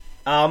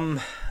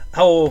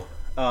Hello,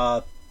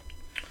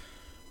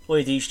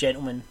 ladies,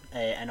 gentlemen,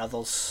 and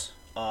others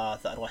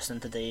that are listening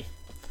today.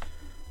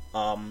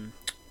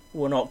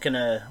 We're not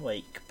gonna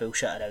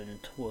bullshit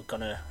around. We're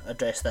gonna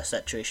address this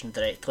situation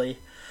directly.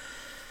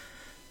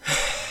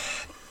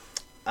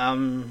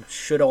 I'm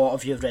sure a lot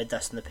of you have read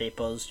this in the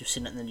papers. You've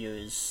seen it in the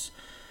news.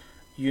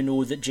 You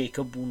know that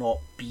Jacob will not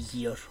be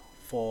here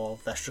for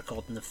this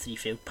recording of Three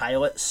Failed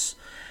Pilots,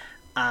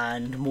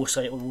 and most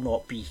likely will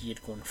not be here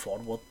going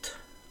forward.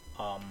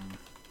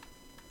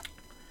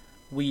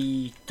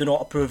 We do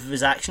not approve of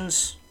his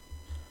actions.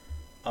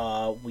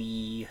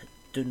 We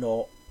do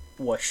not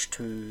wish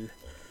to,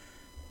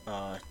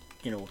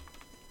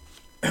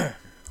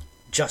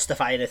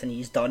 justify anything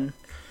he's done.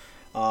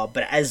 But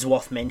it is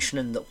worth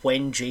mentioning that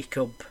when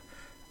Jacob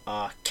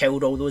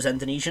killed all those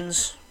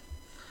Indonesians,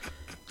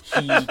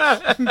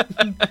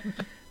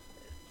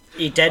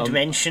 he did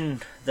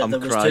mention that there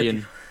was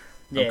crying.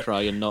 Yeah. I'm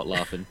crying, not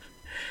laughing.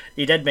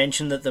 He did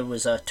mention that there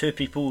was two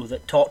people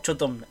that tortured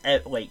them,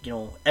 every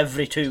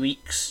 2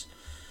 weeks,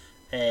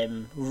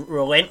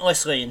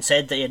 relentlessly, and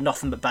said that he had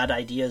nothing but bad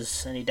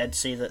ideas. And he did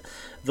say that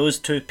those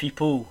two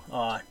people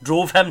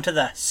drove him to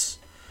this.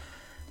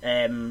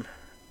 And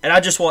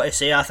I just want to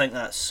say I think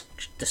that's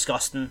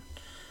disgusting,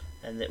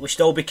 and that we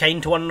should all be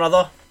kind to one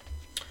another.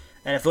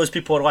 And if those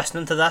people are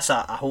listening to this,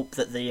 I hope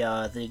that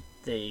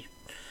they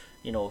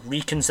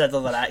reconsider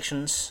their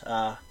actions.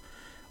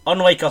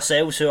 Unlike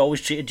ourselves, who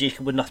always treated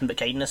Jacob with nothing but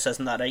kindness,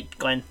 isn't that right,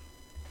 Glenn?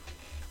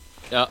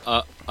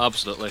 Yeah,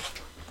 absolutely.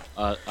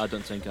 I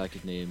don't think I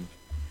could name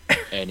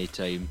any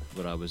time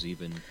where I was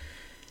even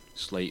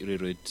slightly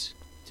rude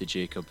to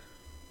Jacob.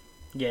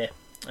 Yeah.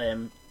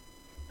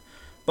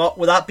 But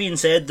with that being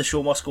said, the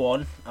show must go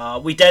on.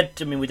 We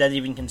did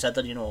even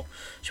consider, should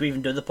we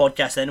even do the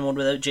podcast anymore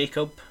without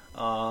Jacob?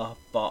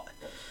 But,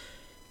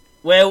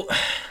 well,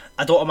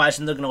 I don't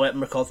imagine they're going to let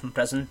him record from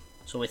prison,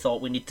 so we thought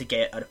we need to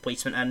get a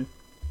replacement in.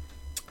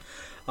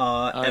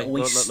 At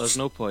least... There's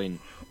no point.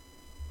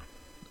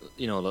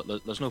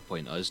 There's no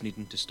point us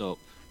needing to stop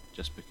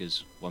just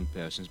because one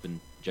person's been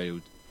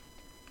jailed.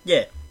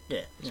 Yeah.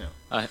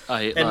 I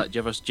hate that. Do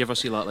you ever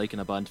see that in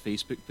a band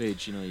Facebook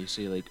page? You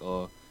see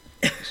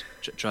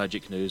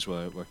tragic news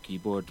where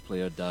keyboard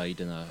player died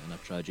in a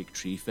tragic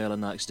tree fell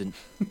in an accident,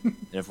 and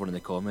everyone in the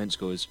comments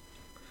goes,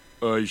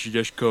 "Oh, you should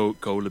just call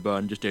the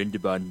band, just end the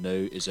band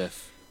now," as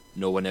if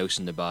no one else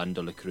in the band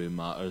or the crew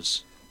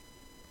matters.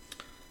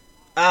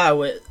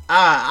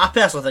 I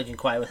personally think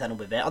Inquiry Within will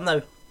be better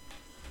now.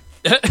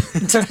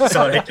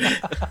 Sorry.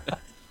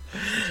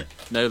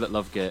 Now that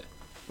Love get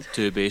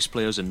 2 bass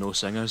players and no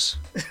singers.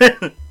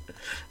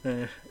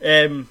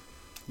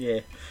 Yeah.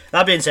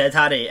 That being said,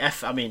 Harry,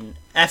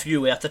 if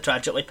you were to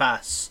tragically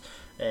pass,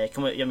 are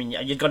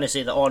you going to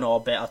say that no,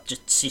 better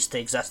just cease to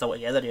exist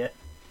altogether, yeah?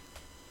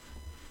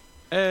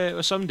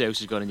 Well, somebody else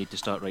is going to need to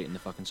start writing the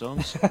fucking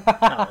songs. There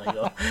you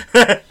go.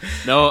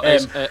 No,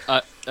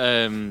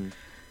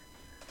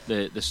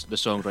 the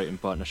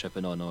songwriting partnership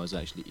in No is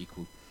actually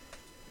equal.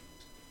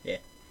 Yeah,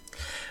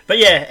 but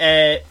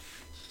yeah,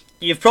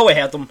 you've probably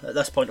heard them at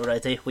this point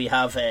already. We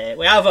have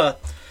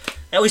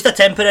at least a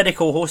temporary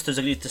co-host who's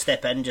agreed to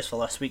step in just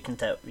for this week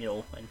until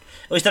and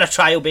at least on a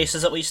trial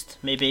basis. At least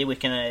maybe we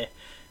can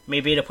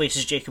maybe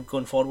replaces Jacob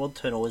going forward.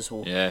 Who knows?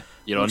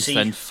 You're on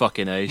thin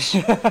fucking ice.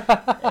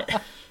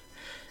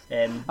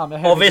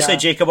 Obviously,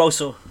 Jacob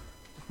also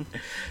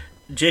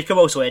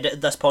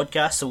edited this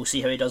podcast, so we'll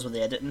see how he does with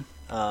the editing.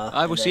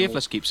 I will see if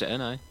this keeps it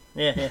in.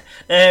 Yeah.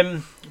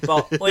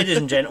 But ladies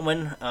and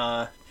gentlemen,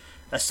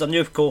 this is our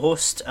new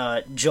co-host,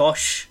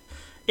 Josh,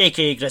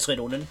 aka Grizzly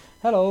Ronin.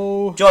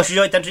 Hello. Josh, would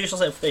you like to introduce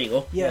yourself? There you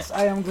go. Yes,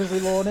 I am Grizzly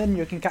Ronin.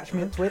 You can catch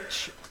me on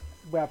Twitch,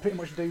 where I pretty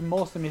much do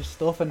most of my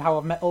stuff and how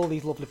I've met all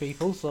these lovely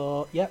people.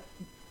 So, yep,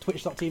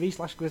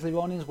 twitch.tv/Grizzly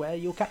Ronin is where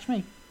you'll catch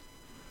me.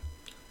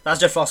 That's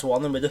your first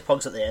warning. We do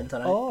pugs at the end,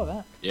 alright? Oh,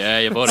 right. Yeah,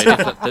 you've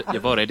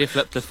already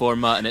flipped the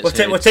format and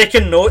it's we're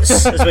taking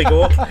notes as we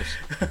go.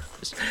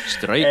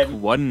 Strike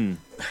one.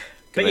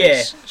 But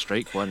yeah,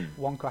 strike one.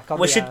 One crack on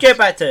we the should arse. get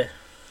back to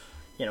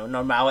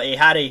normality.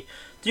 Harry,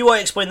 do you want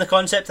to explain the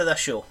concept of this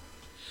show?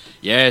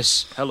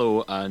 Yes,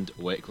 hello and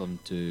welcome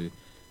to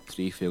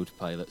Three Failed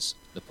Pilots,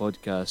 the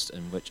podcast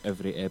in which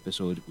every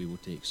episode we will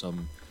take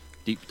some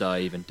deep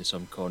dive into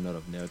some corner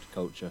of nerd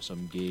culture,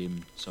 some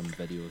game, some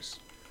videos,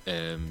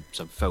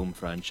 some film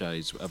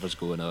franchise, whatever's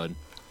going on.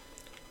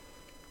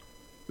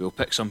 We'll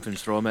pick something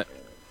from it,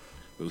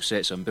 we'll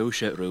set some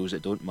bullshit rules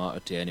that don't matter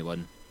to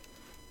anyone,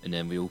 and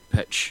then we'll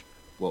pitch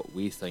what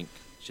we think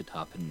should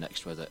happen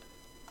next with it.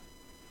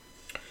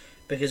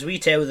 Because we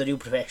tell the real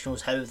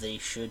professionals how they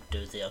should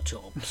do their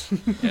jobs.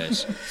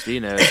 Yes, 3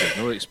 nerds with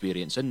no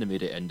experience in the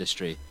media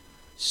industry,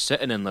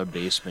 sitting in their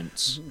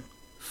basements,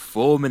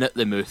 foaming at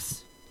the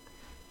mouth.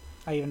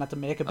 I even had to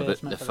make a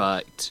basement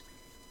about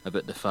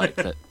the fact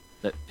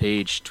that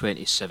page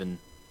 27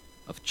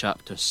 of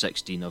chapter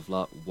 16 of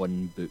that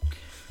one book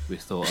we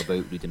thought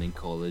about reading in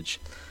college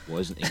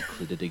wasn't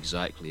included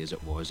exactly as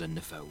it was in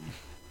the film.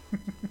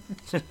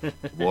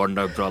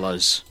 Warner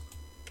Brothers,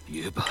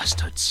 you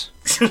bastards.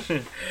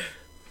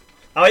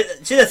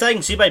 See the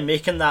thing, see by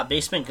making that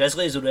basement,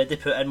 Grizzly's already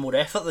put in more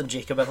effort than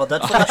Jacob ever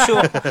did for the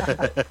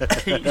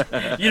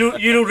show.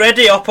 You're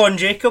already up on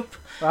Jacob.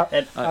 Well,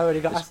 I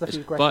already got asked a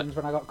few questions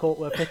when I got caught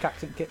with a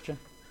pickaxe in the kitchen.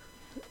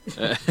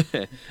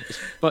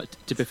 But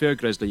to be fair,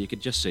 Grizzly, you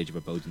could just say you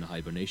were building a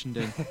hibernation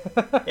den.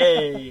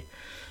 Hey.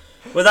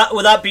 With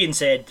that being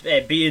said,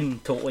 being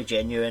totally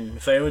genuine,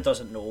 if anyone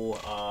doesn't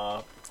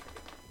know,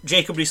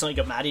 Jacob recently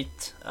got married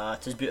to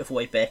his beautiful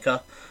wife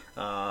Becca,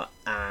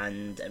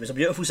 and it was a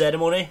beautiful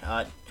ceremony.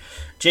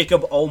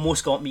 Jacob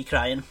almost got me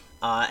crying,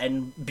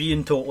 and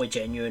being totally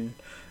genuine,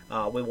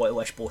 we want to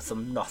wish both of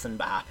them nothing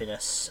but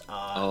happiness.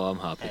 I'm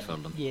happy for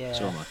them. Yeah.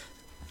 So am I.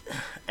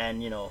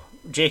 And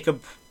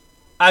Jacob,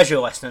 as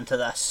you're listening to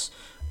this,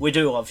 we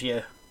do love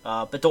you.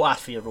 But don't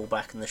ask for your role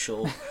back in the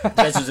show.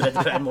 This was already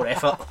put in more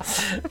effort.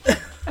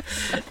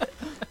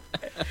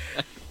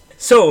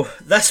 So,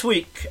 this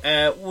week,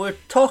 we're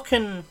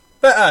talking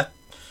about a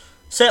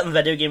certain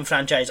video game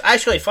franchise.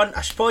 Actually, fun.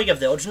 I should probably give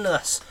the origin of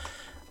this.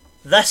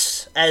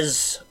 This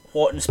is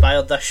what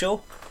inspired this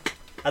show.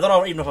 I don't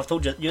know even if I've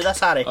told you this,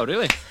 Harry. Oh,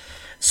 really?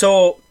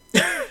 So,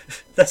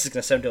 this is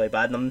going to sound really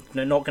bad, and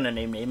I'm not going to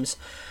name names.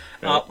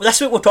 Right.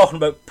 This week we're talking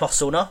about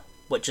Persona,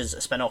 which is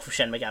a spin-off of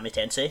Shin Megami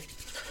Tensei.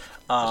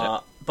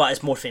 But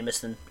it's more famous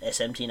than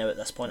SMT now at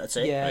this point, I'd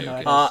say. Yeah, Right, no,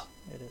 okay.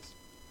 it is.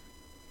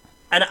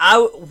 And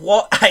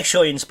what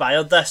actually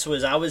inspired this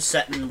was I was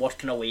sitting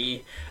working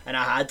away, and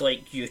I had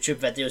like YouTube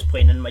videos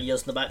playing in my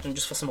ears in the background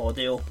just for some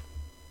audio.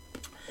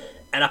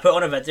 And I put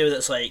on a video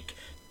that's like,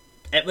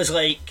 it was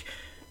like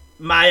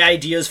my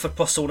ideas for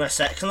Persona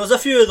 6, and there's a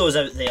few of those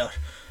out there.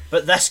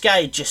 But this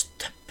guy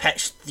just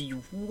pitched the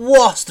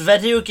worst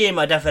video game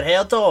I'd ever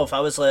heard of. I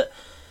was like,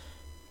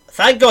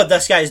 thank God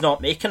this guy's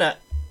not making it.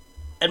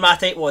 And my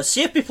take was,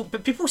 see if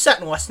people sit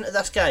and listen to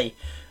this guy,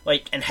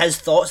 like, and his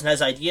thoughts and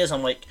his ideas.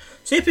 I'm like,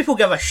 see if people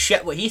give a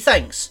shit what he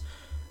thinks.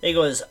 He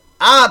goes,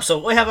 I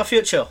absolutely have a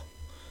future.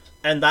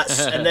 And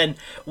and then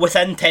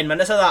within 10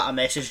 minutes of that, I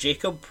messaged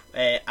Jacob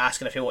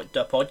asking if he wanted to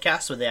do a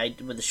podcast with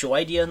the show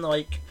idea and the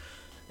like.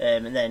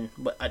 And then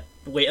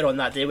later on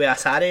that day we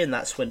asked Harry, and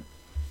that's when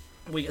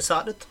we get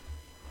started.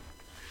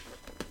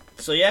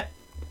 So yeah,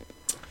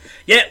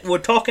 we're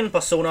talking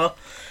Persona,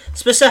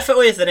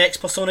 specifically the next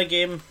Persona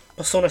game,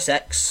 Persona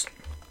 6.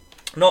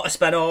 Not a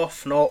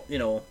spin-off, not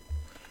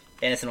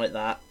anything like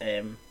that.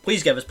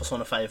 Please give us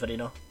Persona 5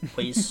 Arena,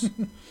 please.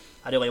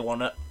 I really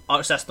want it.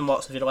 Arc System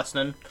Works, if you're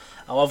listening.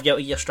 I love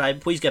Guilty Gear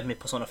Strive. Please give me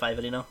Persona 5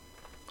 Arena.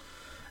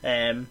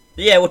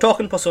 We're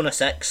talking Persona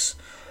 6.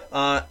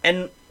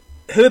 And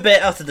who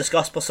better to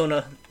discuss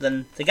Persona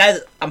than the guy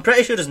that I'm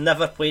pretty sure has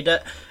never played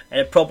it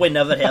and probably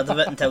never heard of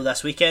it until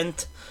this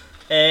weekend.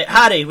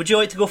 Harry, would you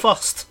like to go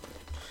first?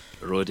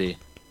 Roddy,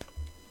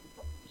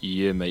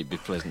 you might be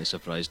pleasantly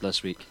surprised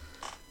this week.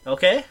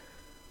 Okay.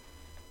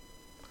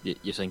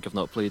 You think I've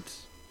not played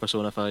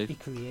Persona 5? He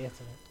created it.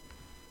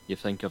 You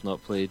think I've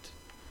not played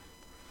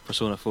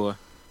Persona 4?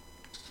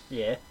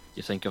 Yeah.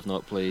 You think I've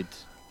not played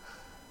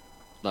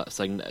that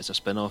thing that it's a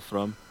spin-off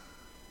from?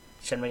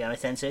 Shin Megami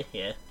Tensei?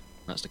 Yeah.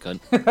 That's the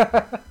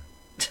cunt.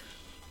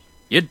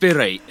 You'd be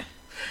right.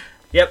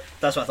 Yep,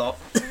 that's what I thought.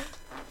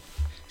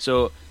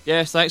 So,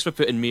 yeah, thanks for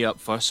putting me up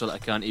first so that I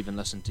can't even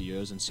listen to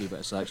yours and see what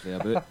it's actually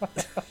about.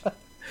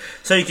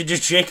 So you could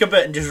just Jacob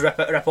it and just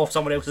rip off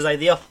someone else's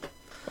idea?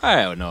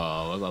 Well, no,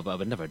 I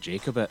would never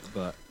Jacob it,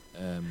 but...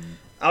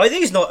 I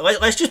think he's not.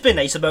 Let's just be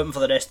nice about him for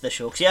the rest of the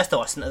show, because he has to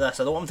listen to this.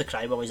 I don't want him to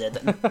cry while he's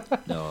editing.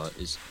 No,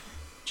 it's...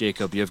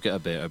 Jacob, you've got a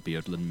better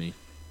beard than me.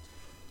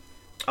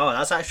 Oh,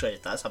 that's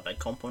a big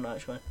compliment,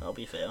 actually. I'll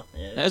be fair.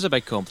 Yeah. It is a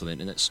big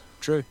compliment, and it's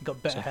true. He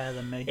got better hair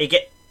than me.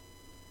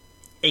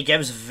 He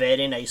gives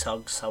very nice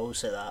hugs, I will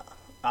say that.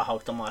 I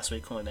hugged him last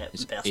week when we met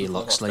in person. He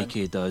looks like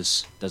he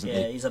does, doesn't he?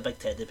 Yeah, he's a big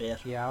teddy bear.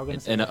 Yeah, I'm gonna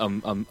say. And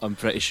I'm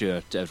pretty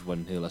sure to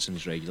everyone who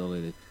listens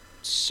regularly, it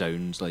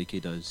sounds like he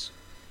does.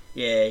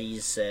 Yeah,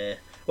 he's...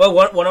 Well,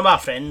 one of my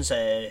friends,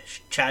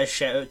 Chaz,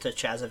 shout out to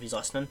Chaz if he's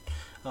listening,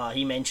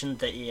 he mentioned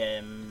that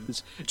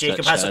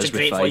Jacob has such a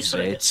great voice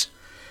for it.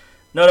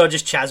 No,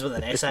 just Chaz with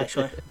an S,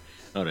 actually.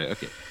 Alright,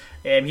 okay.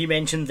 He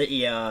mentioned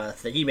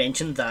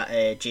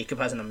that Jacob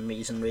has an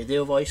amazing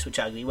radio voice, which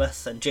I agree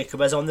with, and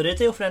Jacob is on the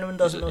radio for anyone who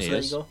doesn't know, so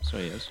there you go.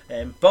 Sorry, he is.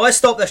 But let's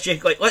stop this,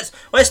 Jacob. Like,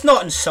 let's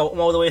not insult him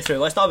all the way through.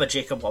 Let's not have a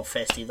Jacob love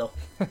fest either.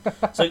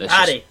 So,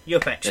 Harry, your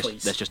pitch,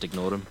 please. Let's just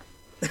ignore him.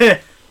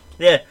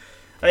 Yeah.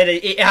 I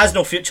mean, it has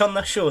no future on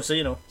this show,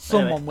 so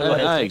Someone will.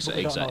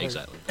 Exactly.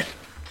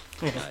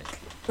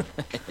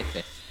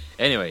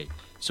 Anyway,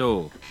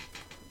 so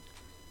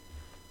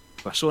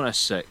Persona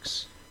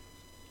 6.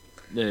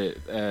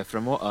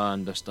 From what I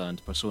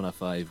understand, Persona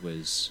 5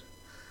 was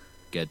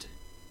good.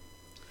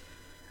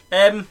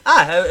 It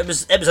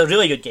was a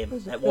really good game.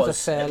 It was a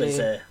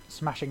fairly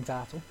smashing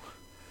title.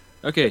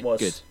 Okay, it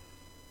was.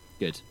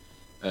 Good.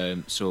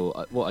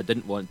 So what I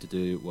didn't want to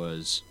do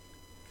was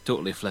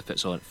totally flip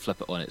it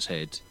on its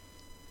head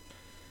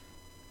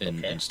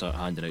and start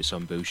handing out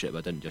some bullshit, but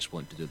I didn't just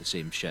want to do the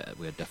same shit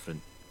with a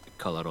different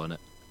colour on it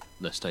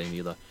this time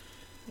either.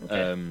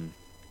 Okay.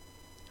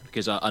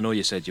 Because I know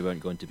you said you weren't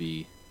going to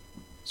be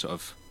sort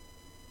of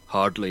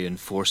hardly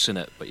enforcing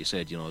it, but you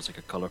said, it's like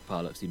a colour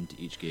palette theme to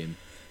each game.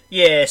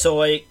 Yeah, so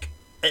like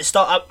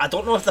I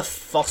don't know if the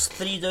first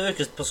 3 do,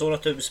 because Persona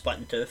 2 was split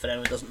in 2 for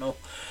anyone who doesn't know.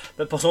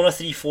 But Persona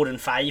 3, 4 and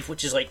 5,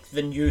 which is like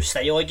the new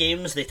style of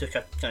games, they took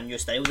a new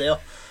style there.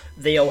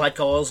 They all had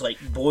colours, like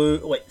blue,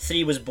 like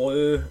 3 was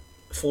blue,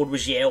 4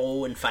 was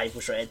yellow and 5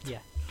 was red. Yeah.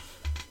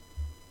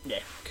 Yeah.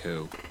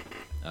 Cool.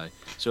 Aye.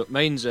 So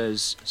mine's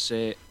is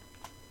set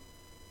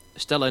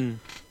still in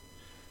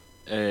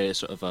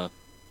sort of a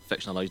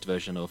fictionalised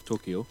version of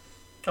Tokyo,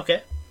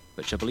 Okay.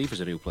 which I believe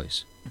is a real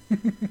place.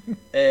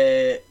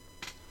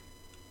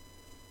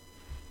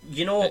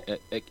 You know...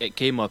 It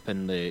came up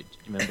in the... You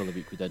remember the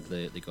week we did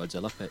the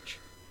Godzilla pitch?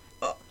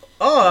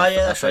 Oh,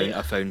 yeah, that's right.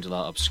 I found that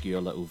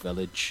obscure little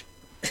village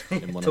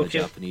in one of the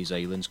Tokyo. Japanese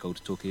islands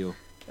called Tokyo.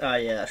 Ah,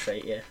 yeah, that's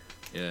right, yeah.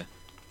 Yeah.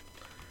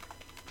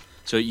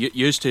 So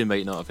you two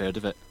might not have heard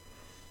of it,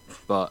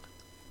 but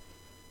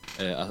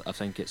I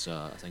think it's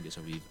a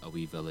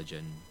wee village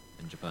in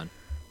Japan.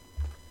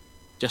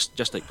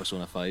 Just like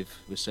Persona 5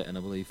 was set in, I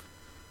believe.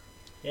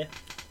 Yeah.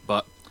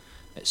 But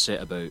it's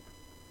set about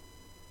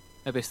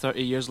maybe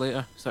 30 years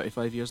later,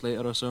 35 years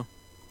later or so.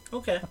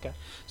 Okay. Okay.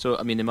 So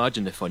I mean,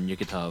 imagine the fun you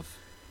could have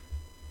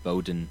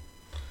building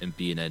and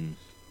being in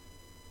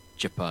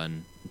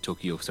Japan and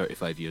Tokyo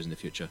 35 years in the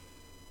future.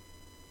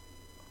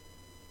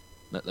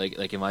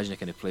 Like imagine the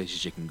kind of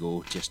places you can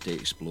go just to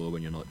explore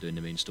when you're not doing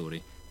the main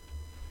story.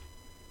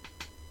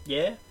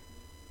 Yeah.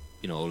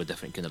 All the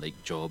different kind of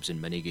like jobs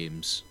and mini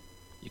games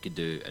you could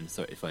do in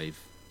 35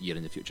 year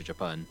in the future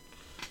Japan.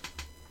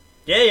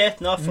 Yeah,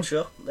 no, for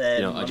sure. I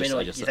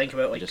you think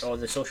about like all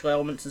the social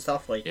elements and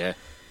stuff, like Yeah.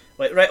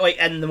 like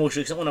in the most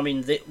recent one. I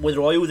mean, with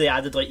Royal they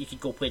added like you could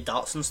go play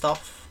darts and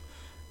stuff.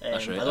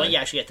 That's right, I don't think aye. you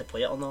actually get to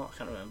play it or not. I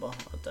can't remember.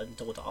 I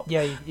didn't load it up.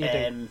 Yeah, you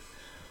do.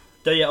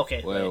 Do you?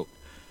 Okay.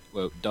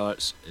 Well,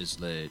 darts is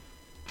the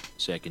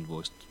second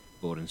most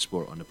boring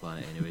sport on the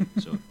planet anyway,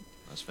 so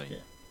that's fine.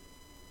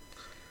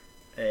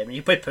 Yeah.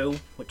 You play pool,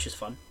 which is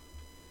fun.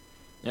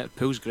 Yeah,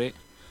 pool's great.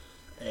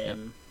 There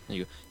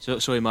you go.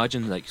 So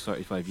imagine like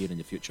 35 year in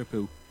the future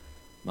pool.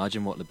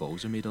 Imagine what the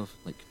balls are made of.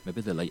 Like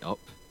maybe they light up.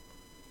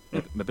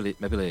 Maybe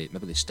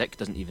the stick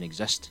doesn't even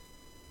exist.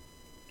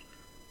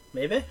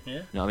 Maybe. Yeah. You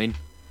know what I mean?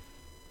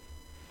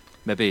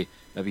 Maybe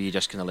you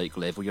just kind of like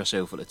level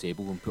yourself at the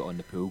table and put on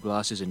the pool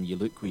glasses and you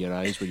look with your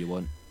eyes where you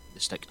want the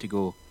stick to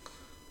go,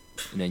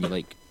 and then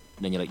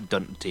you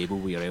dunt the table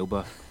with your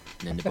elbow,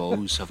 and then the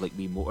balls have like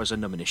wee motors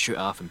in them and they shoot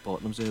off and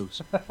pop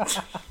themselves.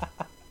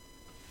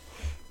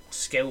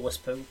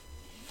 Skillless pool.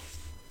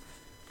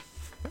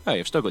 Right,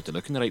 you've still got to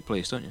look in the right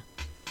place, don't you?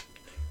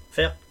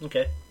 Fair.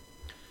 Okay.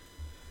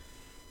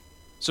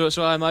 So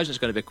I imagine it's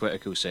going to be quite a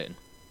cool setting,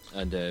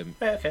 and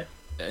Right. Okay.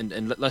 and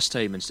this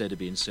time instead of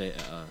being set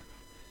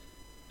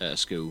at a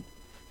school,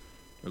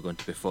 we're going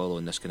to be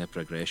following this kind of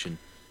progression,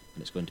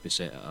 and it's going to be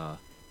set at a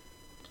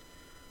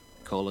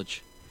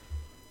college.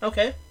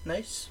 Okay.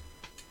 Nice.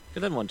 I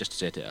didn't want just to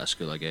set it at a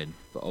school again,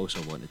 but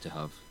also wanted to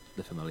have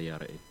the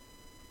familiarity.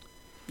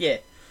 Yeah.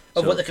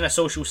 Of So- what the kind of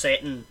social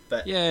setting,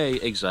 but Yeah,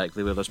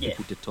 exactly, where there's Yeah.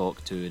 people to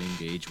talk to and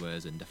engage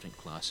with and different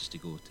classes to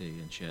go to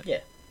and shit.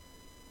 yeah.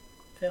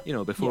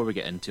 Fair. Before we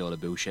get into all the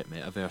bullshit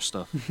metaverse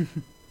stuff.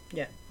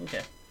 Yeah.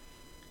 Okay.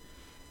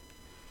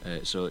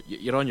 So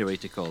you're on your way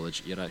to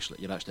college, you're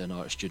actually an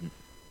art student.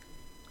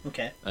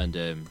 Okay.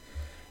 And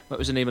what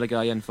was the name of the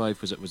guy in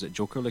 5? Was it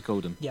Joker they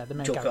called him? Yeah, the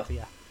main Joker. character,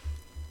 yeah.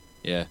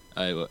 Yeah,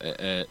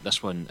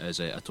 this one is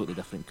a totally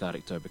different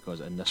character because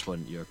in this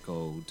one you're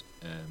called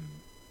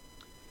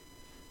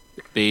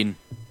Bane.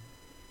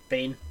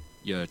 Bane.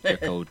 You're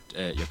called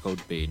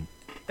Bane,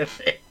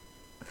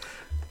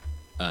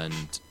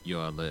 and you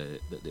are the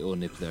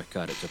only player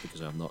character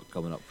because I'm not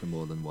coming up with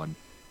more than one.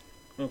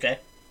 Okay.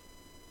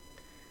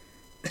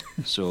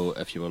 So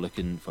if you were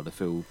looking for the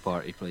full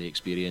party play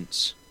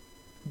experience,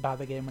 Buy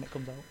the game when it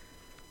comes out.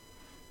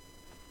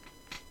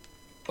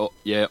 oh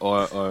yeah,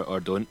 or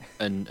don't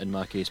in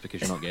my case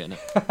because you're not getting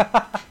it.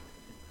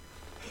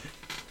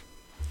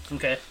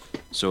 Okay.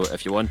 So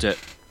if you want it,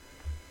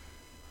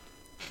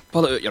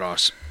 pull it out your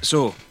arse.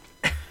 So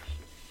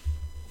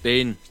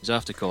Bane is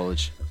after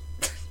college.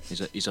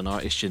 He's an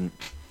art student,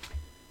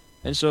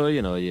 and so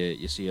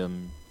you see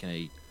him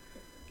kind of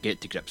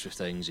get to grips with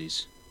things.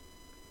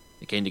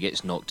 He kind of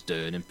gets knocked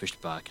down and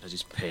pushed back, and has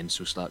his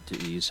pencil slapped out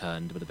of his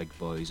hand with the big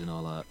boys and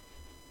all that.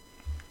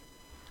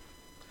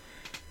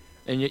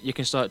 And you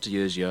can start to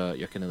use your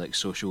kind of like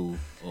social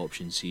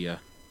options here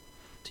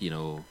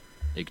to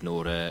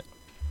ignore it,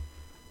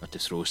 or to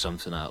throw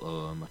something at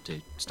them, or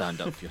to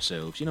stand up for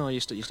yourselves.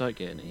 You start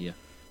getting it here.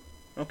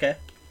 Okay.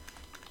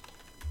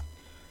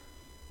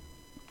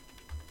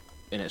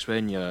 And it's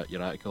when you're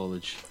at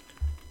college,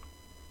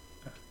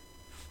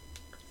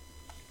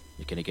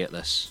 you kind of get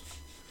this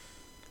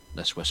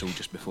whistle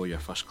just before your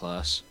first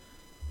class.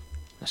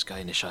 This guy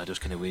in the shadows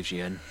kind of waves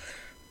you in,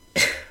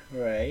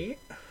 Right.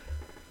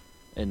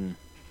 and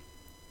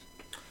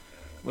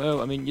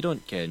well, I mean, you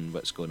don't ken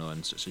what's going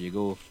on, so you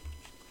go,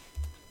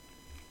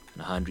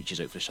 and a hand reaches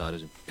out for the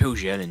shadows and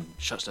pulls you in and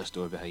shuts this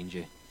door behind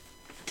you.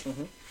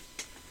 Mhm.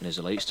 And as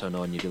the lights turn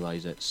on, you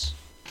realise it's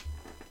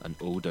an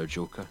older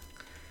Joker.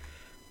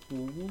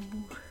 Ooh.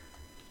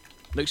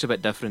 Looks a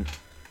bit different.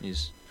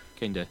 He's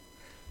kind of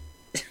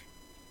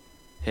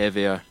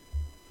heavier.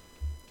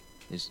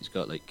 He's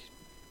got like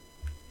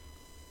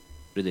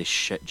really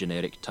shit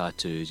generic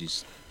tattoos.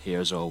 His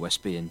hair's all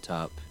wispy and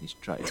tap. He's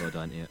trying to hold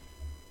onto it.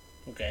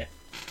 Okay.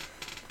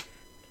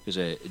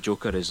 Because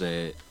Joker is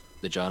the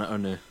janitor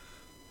now.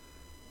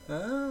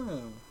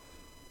 Oh.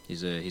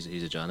 He's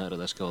a janitor at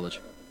this college.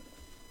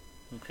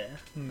 Okay.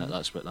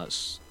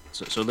 That's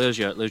so there's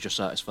your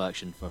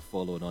satisfaction for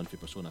following on for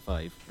Persona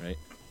 5, right?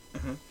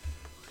 Mhm.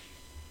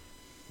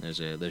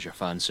 There's your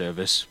fan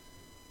service.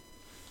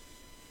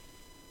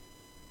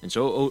 And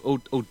so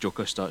old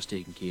Joker starts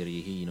taking care of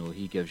you.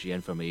 He gives you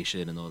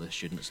information and all the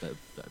students that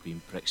have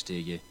been pricks to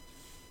you.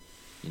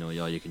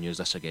 Yeah, you can use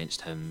this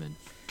against him, and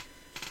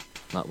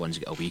that one's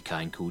got a weak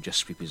ankle, just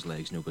sweep his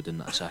legs, no good in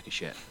that sack of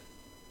shit.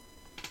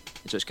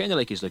 And so it's kind of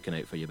like he's looking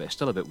out for you, but it's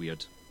still a bit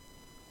weird.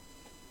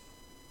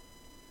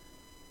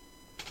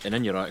 And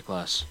in your art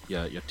class,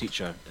 your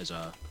teacher is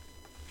a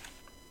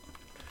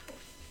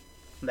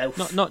Mouth.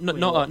 not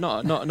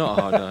a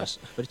hard ass.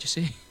 What did you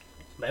say?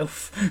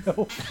 Mouth.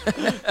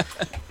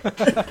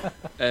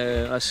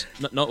 That's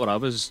not what I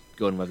was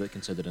going with it,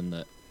 considering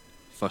that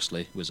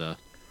firstly was a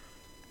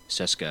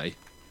cis guy.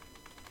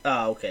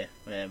 Ah, okay.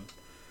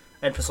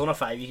 In Persona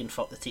 5 you can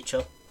fuck the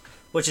teacher,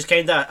 which is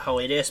kind of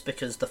hilarious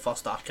because the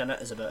first arc in it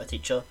is about a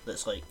teacher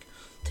that's like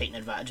taking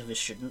advantage of his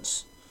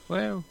students.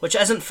 Well, Which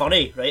isn't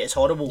funny, right? It's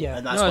horrible, Yeah.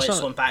 and that's No, why it's it's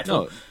so not- impactful.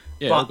 no,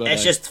 yeah, but I'll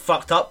it's go just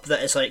fucked up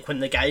that it's like when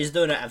the guy's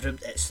doing it,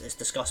 it's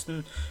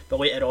disgusting. But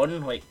later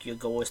on, like your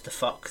goal is to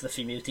fuck the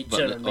female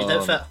teacher in a maid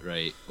outfit.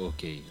 right,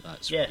 okay,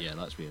 that's Yeah.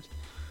 that's weird.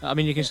 I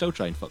mean, you can still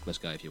try and fuck this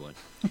guy if you want.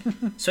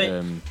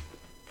 Sweet.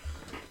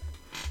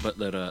 But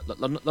they're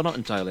not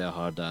entirely a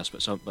hard ass,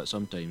 but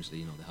sometimes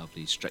they have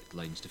these strict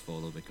lines to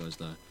follow because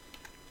they're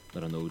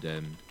an old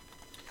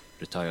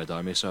retired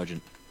army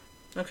sergeant.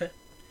 Okay.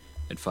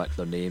 In fact,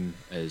 their name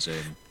is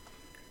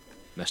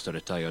Mr.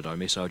 Retired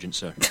Army Sergeant,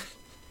 sir.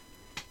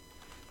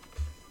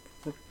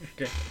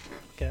 Okay.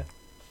 Okay.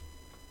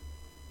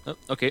 Oh,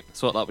 okay,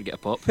 thought that would get a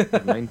pop.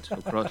 Never mind.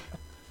 We'll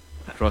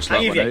cross I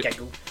that give one you a out.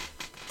 giggle.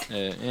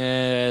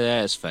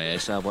 Yeah, it's fair.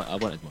 I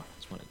wanted more.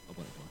 I wanted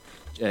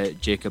more.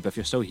 Jacob, if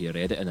you're still here,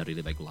 edit in a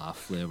really big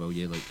laugh there, will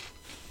you? Like,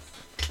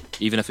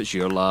 even if it's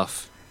your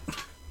laugh,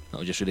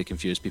 that'll just really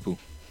confuse people.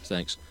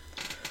 Thanks.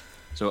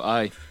 So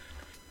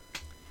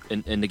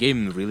in the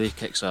game really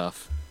kicks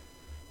off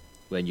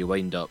when you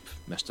wind up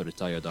Mr.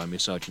 Retired Army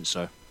Sergeant,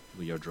 sir,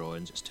 with your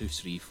drawings. It's too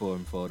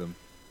freeform for him.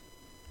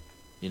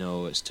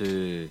 It's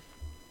too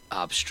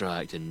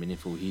abstract and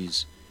meaningful.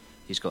 He's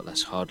got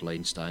this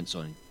hardline stance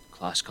on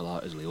classical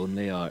art as the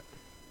only art.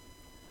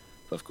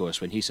 But of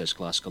course, when he says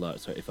classical art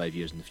 35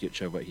 years in the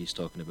future, what he's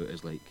talking about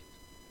is like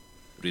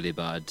really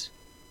bad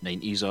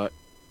 90s art.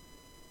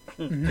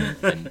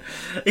 And,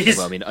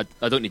 well, I mean,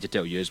 I don't need to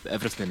tell you, but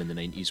everything in the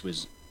 90s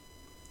was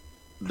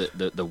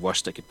the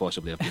worst it could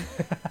possibly have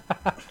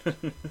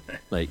been.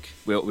 Like,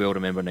 we all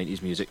remember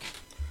 90s music.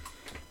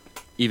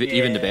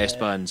 Even the best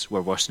bands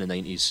were worse in the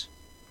 90s.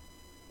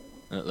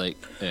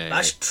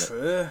 That's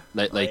true.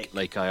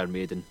 Like Iron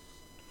Maiden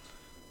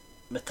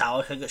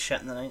Metallica got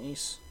shit in the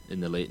 90s. in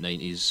the late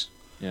 90s.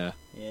 Yeah.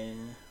 Yeah.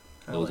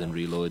 Load and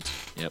Reload.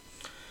 Yep.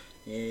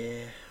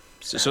 Yeah.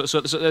 So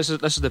this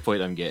is the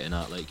point I'm getting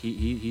at. Like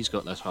he's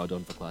got this hard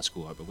on for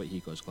classical art, but what he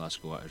calls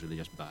classical art is really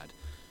just bad.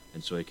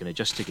 And so he kind of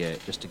just to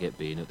get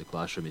Bane out the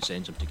classroom, he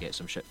sends him to get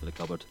some shit for the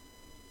cupboard,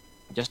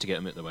 just to get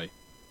him out the way.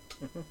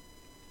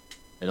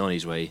 And on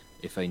his way,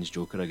 he finds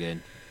Joker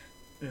again,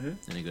 and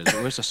he goes,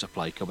 "Where's the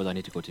supply cupboard? I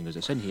need to go to." And he goes,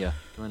 "It's in here.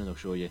 Come in and I'll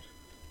show you."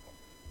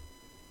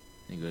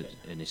 And he goes,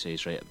 and he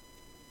says, "Right,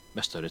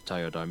 Mr.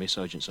 Retired Army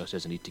Sergeant, so I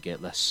says I need to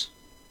get this."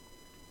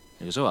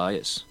 And he goes, "Oh, aye,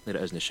 there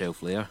it is on the shelf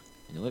there."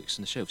 And he looks,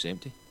 and the shelf's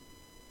empty.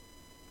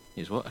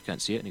 He goes, "What? I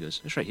can't see it." And he goes,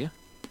 "It's right here."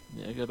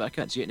 And I go, "But I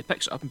can't see it." And he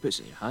picks it up and puts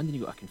it in your hand, and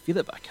you go, "I can feel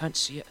it, but I can't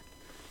see it."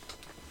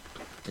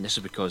 And this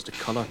is because the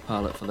colour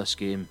palette for this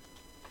game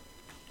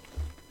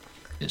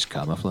is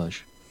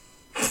camouflage.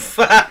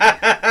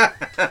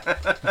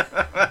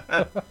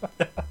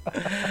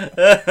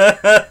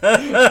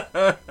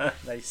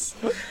 Nice.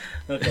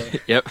 Okay.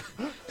 Yep.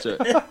 So,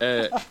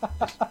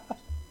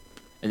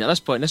 and at this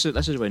point, this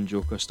is when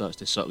Joker starts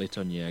to subtly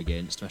turn you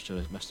against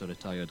Mr.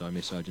 Retired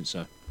Army Sergeant,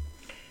 sir.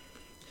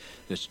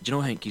 Because do you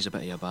know Hank? He's a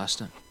bit of a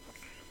bastard.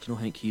 Do you know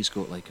Hank? He's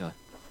got like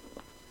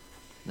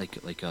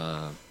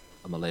a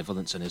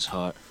malevolence in his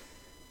heart.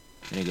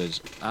 And he goes,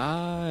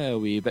 "Ah,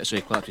 wee bit." So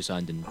he claps his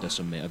hand and does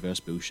some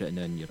metaverse bullshit, and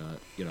then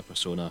you're a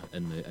persona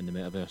in the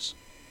metaverse.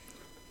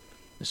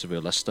 This is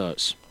where this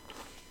starts.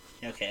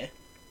 Okay.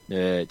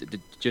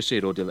 Did you say,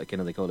 Roddy, like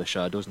kind of like all the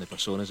shadows and the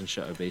personas and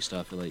shit are based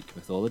off of like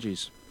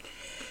mythologies?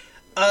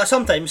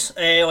 Sometimes,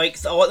 like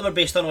a lot of them are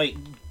based on like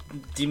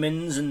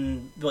demons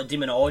and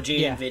demonology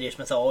Yeah. and various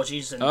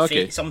mythologies and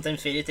Okay.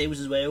 sometimes fairy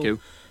tales as well.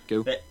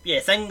 Cool. But yeah,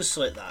 things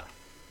like that.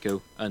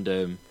 Cool.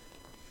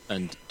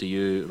 And do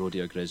you,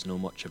 Roddy or Grizz, know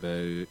much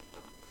about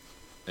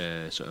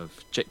sort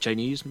of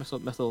Chinese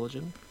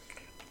mythology?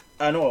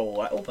 I know a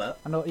little bit.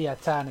 I know, yeah,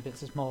 tiny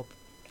bits. It's more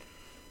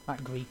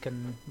like Greek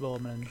and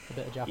Roman and a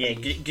bit of Yeah,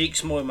 Japanese.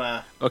 Greek's more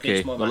my. Okay,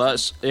 Greek's more well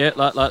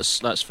my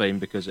that's fine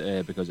because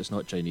it's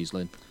not Chinese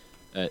land.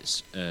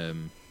 It's how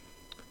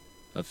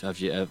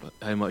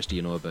much do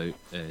you know about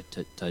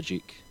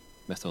Tajik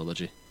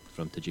mythology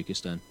from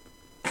Tajikistan?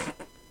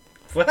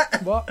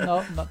 What? What?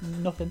 No,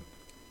 nothing.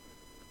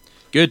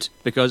 Good,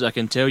 because I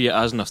can tell you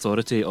as an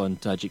authority on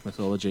Tajik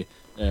mythology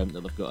that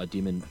they've got a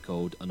demon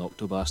called an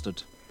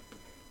Octobastard,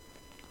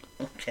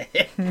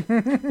 Okay.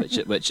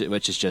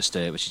 which is just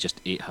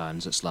 8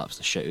 hands that slaps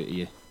the shit out of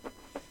you.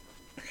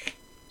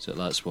 So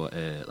that's what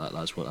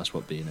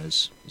Bane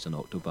is. He's an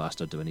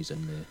Octobastard when he's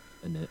in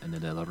the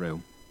nether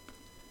realm.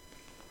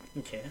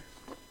 Okay.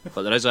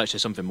 But there is actually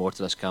something more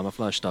to this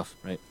camouflage stuff,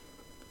 right?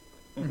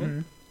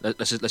 Mm-hmm.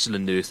 This is the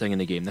new thing in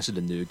the game. This is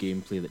the new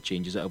gameplay that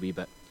changes it a wee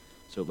bit.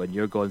 So when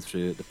you're going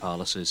through the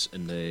palaces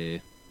and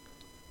the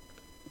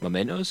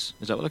mementos,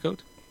 is that what they're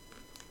called?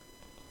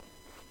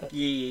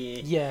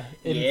 Yeah. Yeah.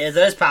 Yeah,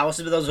 there's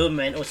palaces, but there's own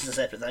mentals and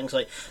separate things.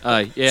 Like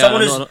Aye, yeah.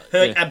 someone no, who,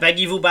 like, yeah. a big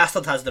evil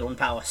bastard has their own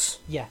palace.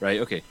 Yeah. Right.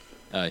 Okay.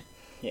 Aye.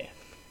 Yeah.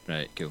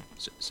 Right. Cool.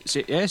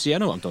 See, I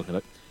know what I'm talking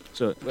about.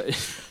 So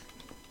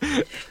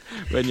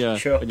when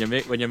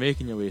you're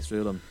making your way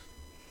through them,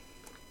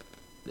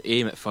 the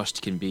aim at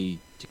first can be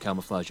to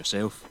camouflage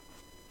yourself,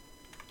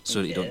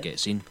 so that you don't Okay. get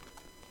seen.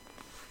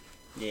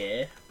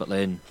 Yeah. But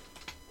then,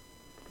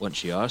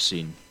 once you are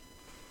seen,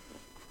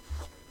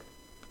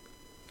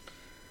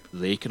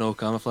 they can all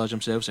camouflage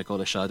themselves, like all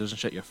the shadows and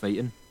shit you're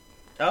fighting.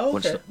 Oh,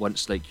 okay.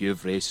 Once like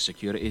you've raised the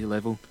security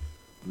level,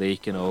 they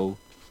can all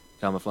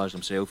camouflage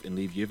themselves and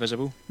leave you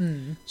visible.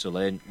 Mm. So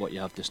then, what you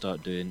have to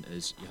start doing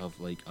is you have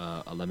like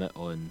a limit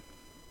on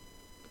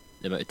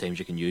the amount of times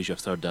you can use your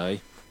third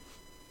eye.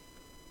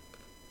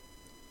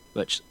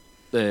 Which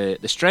the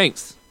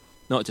strength,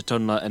 not to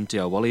turn that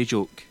into a Wally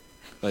joke,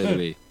 by the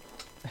way,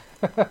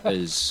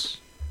 is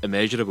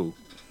immeasurable,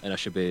 and I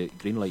should be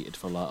green lighted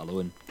for that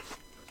alone.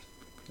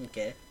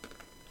 Okay.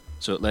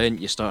 So then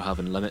you start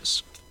having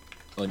limits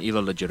on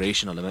either the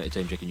duration or the amount of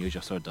times you can use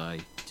your third eye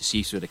to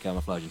see through the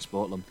camouflage and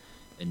spot them,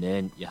 and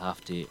then you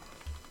have to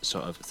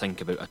sort of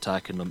think about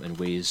attacking them in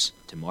ways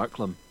to mark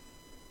them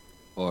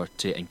or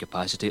to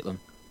incapacitate them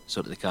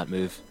so that they can't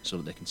move, so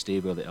that they can stay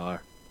where they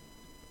are.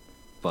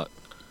 But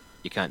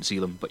you can't see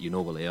them, but you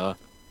know where they are.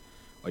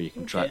 Or you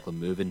can track Okay. them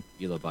moving,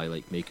 either by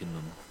like making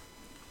them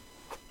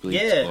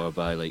bleed Yeah. or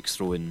by like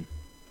throwing,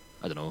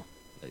 I don't know,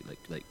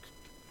 like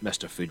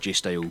Mr. Fuji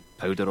style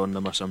powder on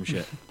them or some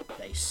shit.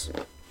 Nice.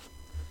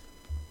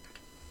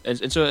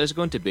 And so it's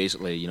going to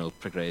basically,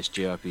 progress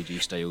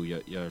JRPG style.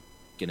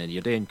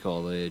 You're doing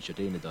college, you're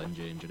doing the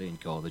dungeons, you're doing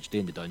college,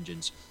 doing the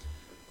dungeons,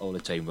 all the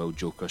time while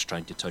Joker's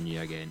trying to turn you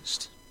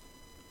against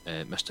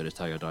Mr.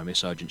 Retired Army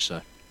Sergeant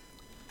Sir.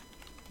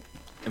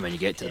 And when you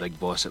get to the big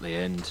boss at the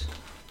end,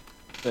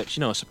 which,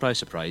 surprise,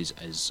 surprise,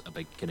 is a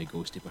big kind of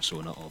ghosty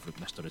persona of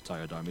Mr.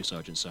 Retired Army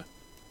Sergeant Sir.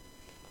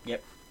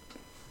 Yep.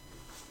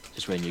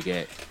 Just when you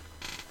get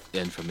the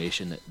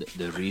information that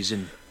the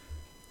reason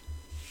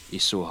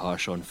he's so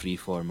harsh on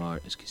freeform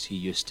art is because he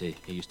used to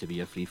be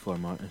a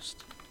freeform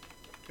artist.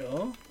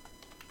 Oh.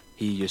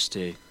 He used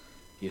to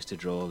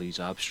draw these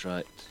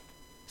abstract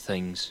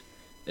things.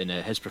 In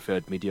his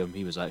preferred medium,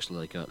 he was actually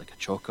like a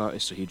chalk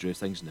artist, so he drew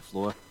things on the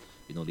floor.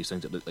 These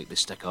things that look like they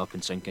stick up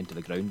and sink into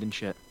the ground and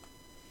shit.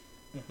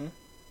 Mm-hmm.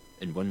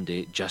 And one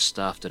day, just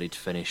after he'd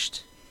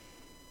finished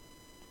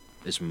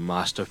his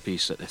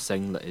masterpiece, the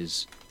thing that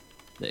his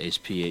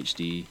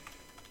PhD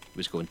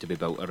was going to be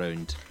built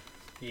around,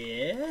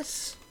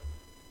 Yes.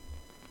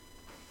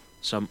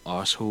 some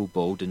arsehole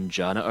balding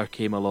janitor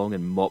came along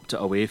and mopped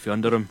it away from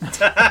under him.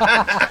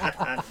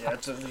 Yeah,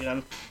 it's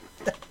a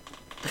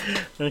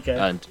okay.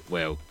 And,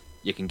 well,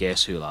 you can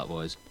guess who that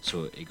was.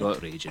 So he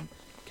got raging,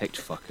 kicked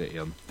fuck out of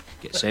him,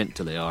 get sent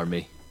to the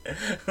army.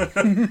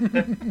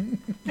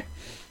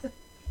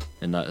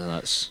 And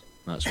that's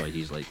why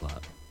he's like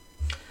that.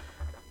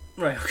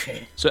 Right,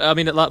 okay. So, I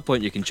mean, at that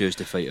point you can choose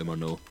to fight him or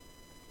no.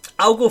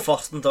 I'll go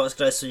first on Dot's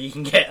Chris so you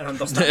can get an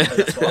understanding how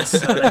this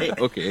works. Alright.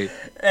 Okay.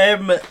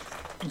 Do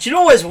you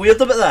know what's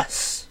weird about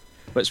this?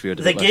 What's weird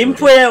The about that?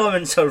 gameplay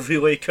elements are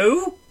really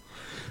cool.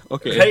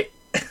 Okay. Right?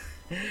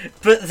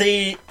 But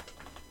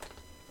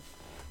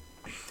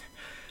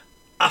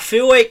I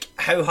feel like,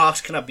 how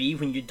harsh can I be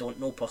when you don't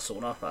know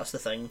Persona? That's the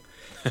thing.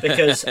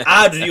 Because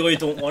I really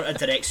don't want a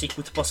direct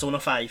sequel to Persona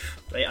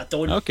 5. Right? I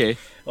don't. Okay.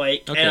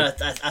 Like, Okay. and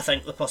I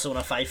think the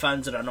Persona 5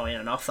 fans are annoying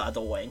enough that I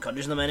don't want to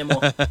encourage them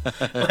anymore.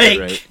 Like,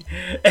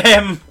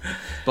 Right.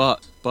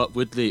 But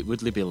would they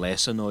be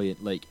less annoying?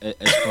 Like,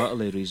 is part of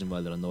the reason why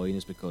they're annoying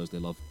is because they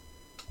love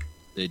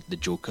the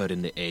Joker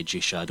and the edgy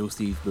Shadow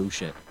Thief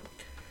bullshit.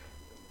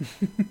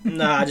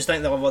 nah, I just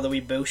think they'll have other wee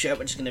bullshit,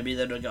 which is going to be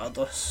there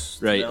regardless.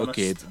 to Right. be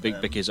Okay.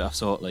 honest. Because I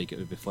thought like it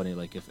would be funny,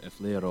 like if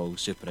they're all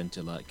super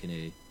into that kind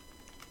of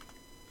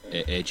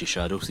edgy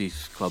Shadow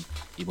Thief club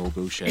emo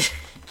bullshit,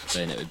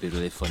 then it would be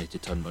really funny to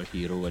turn our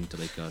hero into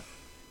like a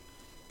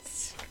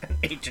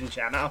Agent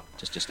janitor.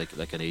 Just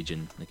like an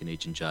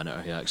agent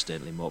janitor who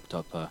accidentally mopped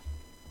up a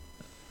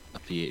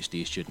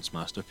PhD student's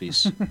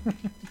masterpiece.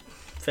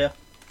 Fair.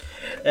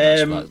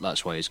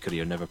 That's why his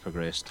career never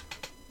progressed.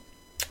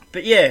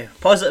 But yeah,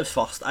 positives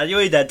first. I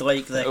really did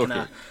like the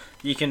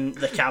Okay. kind of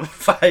the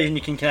camouflage and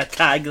you can kind of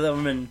tag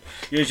them and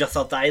use your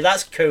third eye.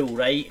 That's cool,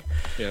 right?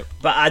 Yep.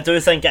 But I do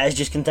think it is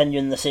just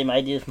continuing the same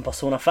idea from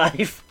Persona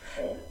 5.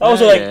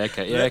 Also,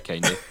 like,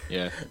 kind of.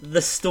 Yeah.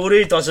 the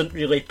story doesn't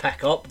really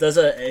pick up, does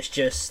it? It's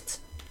just,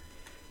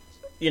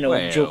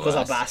 Well, Joker's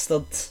a that's-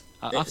 bastard.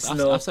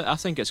 I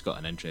think it's got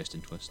an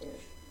interesting twist.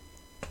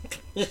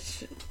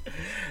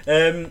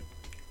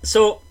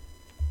 So,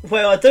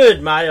 well, I do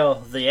admire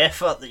the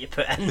effort that you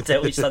put into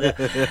at least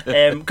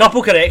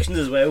couple corrections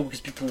as well,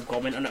 because people will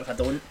comment on it if I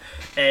don't.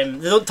 They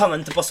don't turn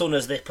into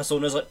personas, the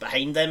personas like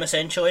behind them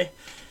essentially.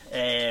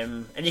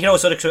 And you can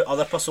also recruit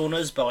other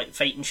personas by like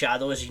fighting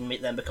shadows, you can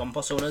make them become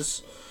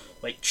personas.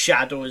 Like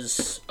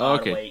shadows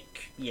are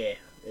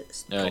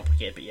it's Aye.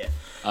 complicated, but yeah.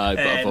 But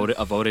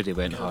I've already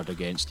went hard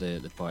against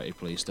the party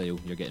play style.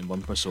 You're getting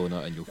one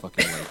persona and you'll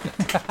fucking like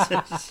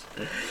it.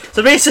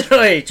 So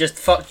basically, just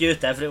fuck you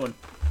to everyone.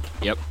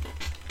 Yep.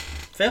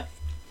 Fair.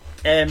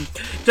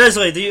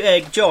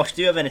 Drizzly, Josh,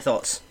 do you have any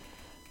thoughts?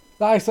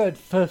 Like I said,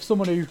 for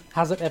someone who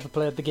hasn't ever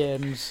played the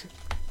games,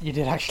 you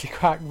did actually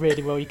crack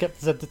really well. You kept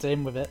us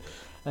entertained with it,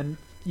 and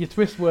your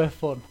twists were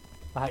fun.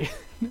 Like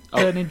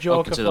turning I'll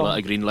Joker consider that a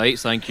from green light.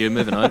 Thank you.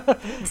 Moving on.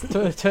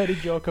 turning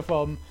Joker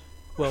from,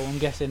 well, I'm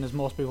guessing as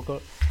most people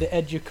got the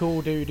edgy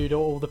cool dude who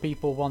all the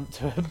people want,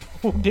 to a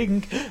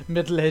balding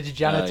middle-aged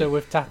janitor Aye.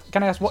 with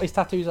Can I ask what his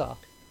tattoos are?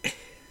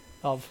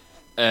 Of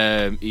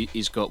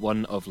He's got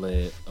one of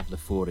the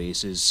 4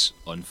 aces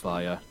on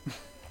fire.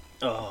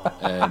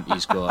 Oh.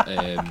 He's got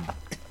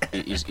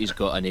he's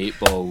got an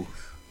 8-ball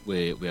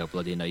with a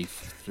bloody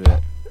knife through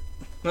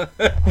it,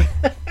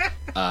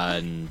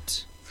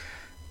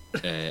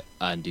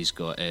 and he's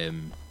got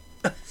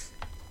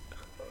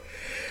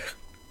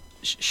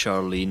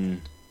Charlene,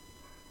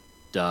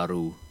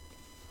 Daryl,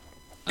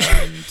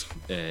 and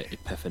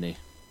Epiphany,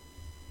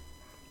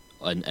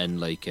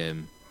 and like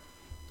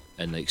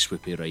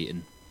swoopy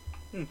writing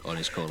on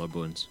his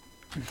collarbones.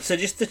 So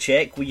just to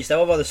check, will you still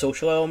have other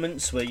social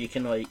elements where you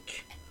can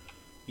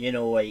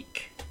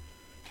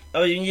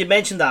Oh, you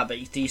mentioned that,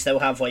 but do you still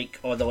have so you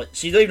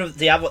don't even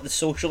do you have the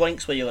social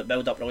links where you like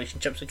build up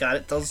relationships with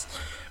characters,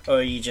 or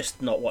are you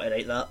just not want to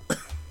write that?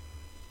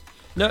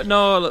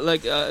 No,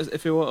 like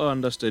if you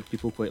understood,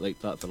 people quite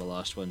liked that for the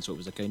last one, so it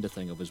was the kind of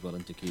thing I was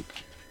willing to keep.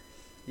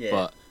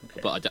 Yeah.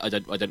 But I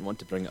didn't want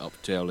to bring it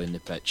up too early in the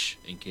pitch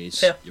in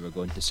case Fair. you were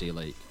going to say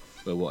like,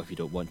 well, what if you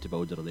don't want to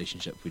build a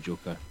relationship with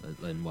Joker?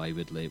 Then why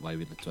would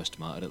the twist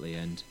matter at the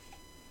end?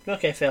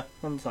 Okay, fair,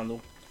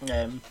 understandable.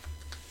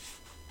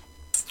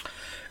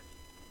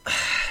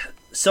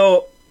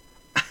 So,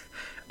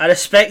 I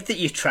respect that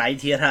you tried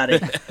here, Harry,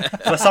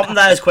 for something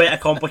that is quite a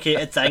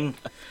complicated thing.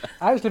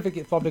 I actually think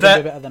it's probably going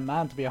to be better than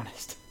mine, to be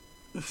honest.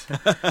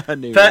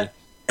 But,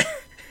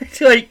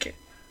 like,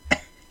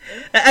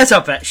 it is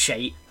a bit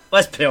shite,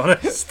 let's be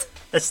honest.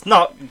 It's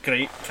not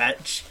great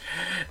pitch.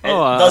 It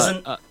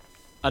doesn't...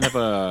 I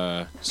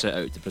never set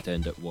out to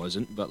pretend it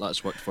wasn't, but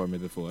that's worked for me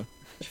before.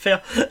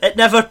 Fair. It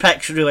never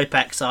really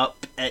picks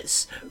up.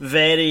 It's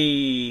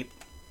very...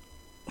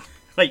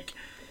 Like...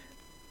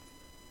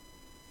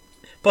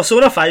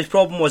 Persona 5's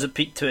problem was it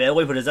peaked too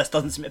early, whereas this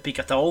doesn't seem to peak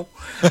at all.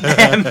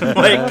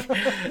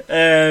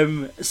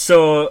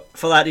 So,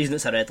 for that reason,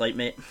 it's a red light,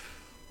 mate.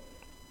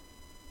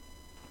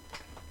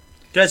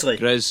 Grizzly.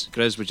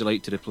 Grizz, would you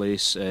like to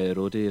replace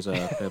Rhodey as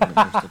a permanent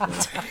master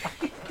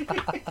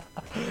player?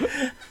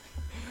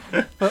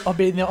 But I'm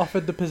being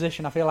offered the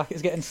position. I feel like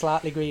it's getting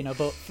slightly greener,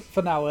 but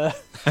for now,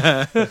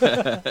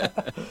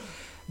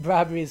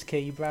 bribery is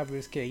key.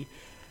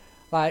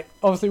 Like,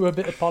 obviously, we're a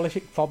bit of polish,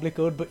 it probably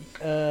could, but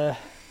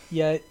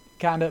yeah,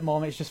 kind of at the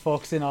moment, it's just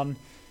focusing on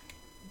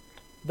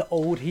the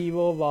old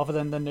hero rather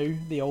than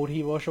the old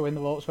hero showing the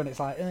ropes when it's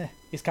like,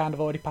 he's kind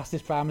of already past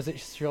his prime as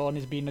it's shown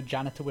he's been a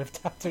janitor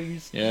with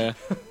tattoos. Yeah.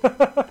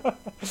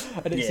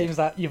 And it seems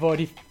that you've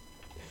already...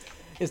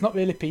 It's not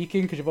really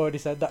peaking because you've already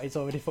said that it's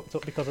already fucked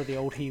up because of the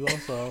old hero,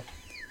 so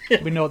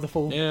we know the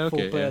full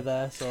player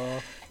there,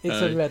 so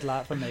it's a red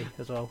light for me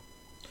as well.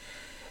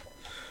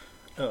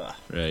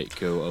 Right,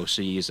 cool. I'll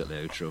see you at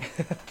the outro.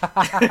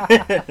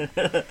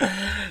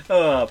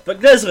 But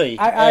Grizzly,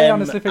 I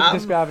honestly think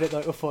describing it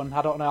like was fun.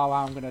 I don't know how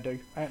I'm gonna do.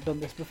 I haven't done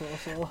this before,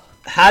 so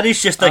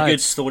Harry's just a good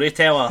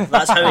storyteller.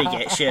 That's how he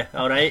gets you.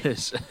 All right.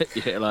 That's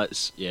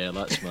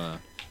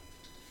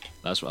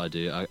what I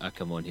do. I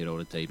come on here all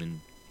the time and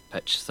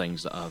pitch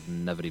things that I've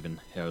never even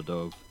heard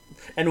of.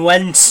 And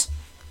wins.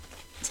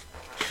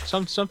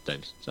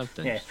 Sometimes.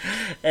 Yeah.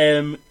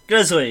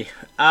 Grizzly,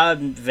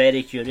 I'm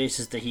very curious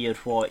as to hear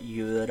what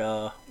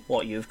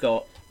you've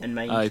got in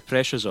mind. Aye,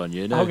 pressure's on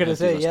you now. I'm gonna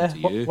say, yeah, to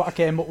you. what I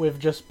came up with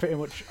just pretty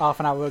much half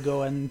an hour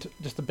ago, and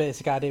just a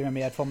basic idea in my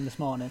head from this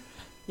morning.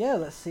 yeah,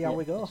 let's see how Yeah.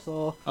 we go.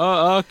 So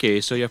Oh,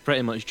 okay. So you're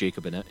pretty much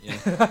Jacob in it.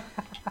 Yeah.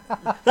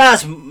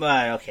 That's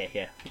okay.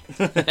 Yeah.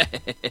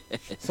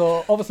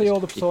 So obviously all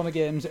the Persona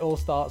games, it all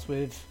starts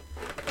with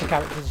the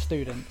characters of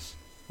students,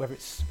 whether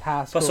it's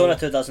high school, Persona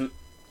 2 doesn't.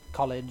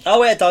 college.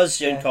 Oh, wait, it does.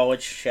 You're Yeah. in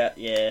college. Shit.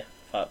 Yeah.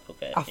 Fuck.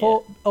 Okay. I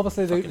thought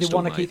obviously they Fucking want to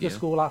stole my keep the idea.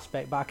 school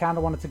aspect, but I kind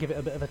of wanted to give it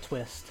a bit of a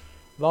twist.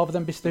 Rather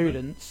than be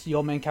students,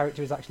 your main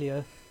character is actually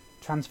a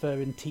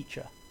transferring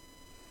teacher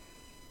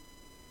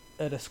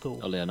at a school.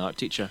 Only an art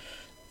teacher.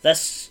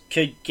 This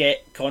could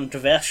get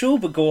controversial,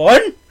 but go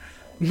on.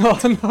 No,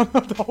 don't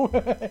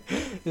worry.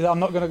 I'm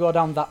not going to go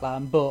down that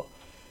line, but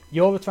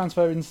you're a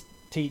transferring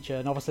teacher,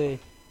 and obviously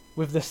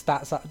with the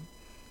stats that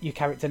your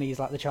character needs,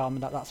 like the charm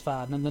and that's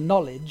fine, and the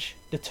knowledge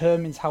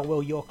determines how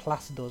well your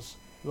class does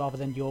rather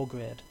than your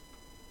grade.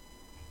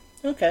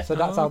 Okay. So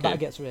that's Oh, how okay. that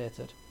gets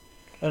rated.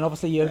 And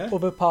obviously your Yeah.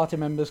 other party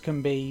members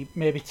can be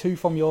maybe 2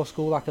 from your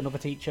school, like another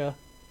teacher,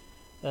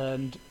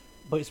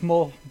 but it's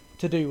more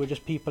to do with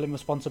just people in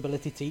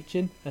responsibility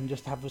teaching and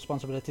just have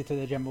responsibility to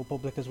the general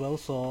public as well.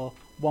 So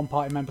one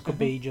party member could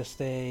be just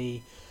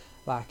a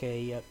I'll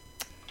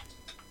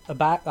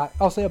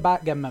say a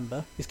backgammon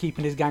member is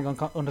keeping his gang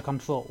under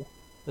control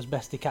as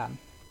best he can.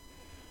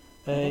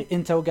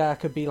 Intel guy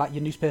could be like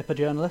your newspaper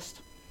journalist.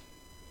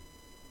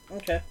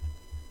 Okay.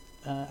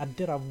 I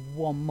did have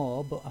one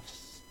more, but I've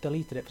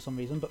deleted it for some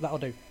reason. But that'll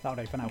do for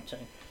now. Okay.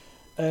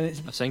 And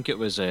it's I think it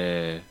was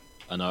an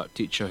art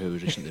teacher who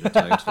was recently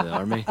retired for the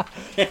army.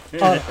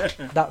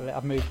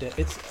 I've moved it.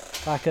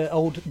 It's like an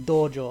old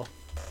dojo,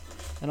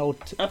 an old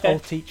Okay.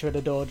 old teacher at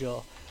a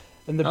dojo,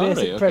 and the Oh, basic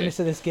right, okay. premise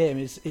of this game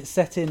is it's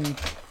set in,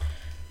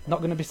 not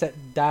going to be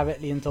set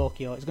directly in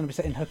Tokyo. It's going to be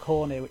set in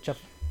Hakone, which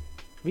I've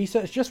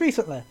researched just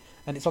recently,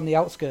 and it's on the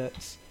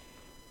outskirts.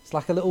 It's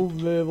like a little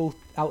rural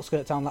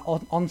outskirt town, like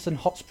onsen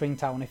hot spring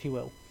town, if you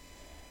will.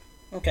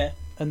 Okay.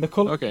 And the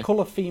colour Okay.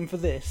 theme for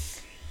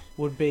this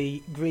would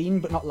be green,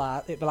 but not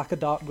light. It'd be like a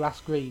dark grass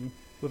green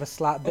with a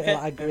slight bit Okay.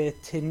 of like a grey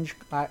tinge,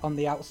 like on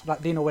the outside.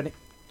 Like, do you know when it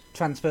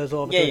transfers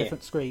over to Yeah, a yeah.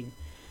 different screen?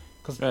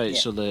 Cause Right. Yeah.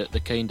 So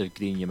the kind of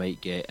green you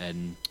might get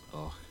in,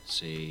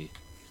 say,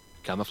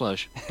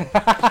 camouflage.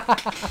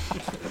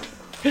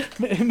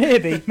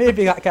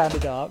 maybe that kind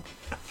of dark,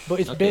 but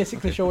it's Okay,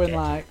 basically okay. showing Okay.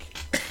 like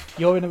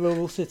you're in a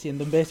rural city, and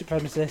the basic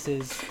premise of this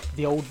is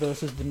the old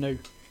versus the new.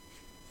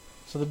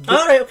 So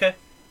Alright, okay.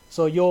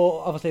 So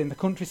you're obviously in the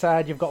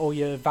countryside, you've got all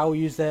your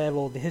values there,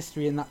 all the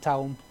history in that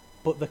town,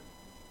 but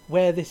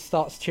where this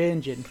starts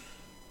changing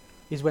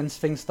is when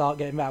things start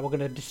getting right. We're going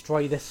to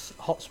destroy this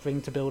hot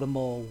spring to build a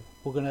mall.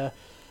 We're gonna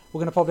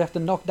probably have to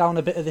knock down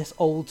a bit of this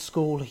old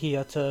school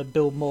here to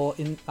build more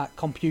in like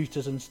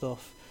computers and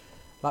stuff.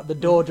 Like the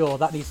dojo,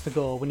 that needs to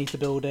go. We need to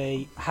build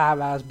a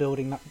high-rise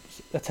building,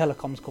 that's a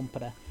telecoms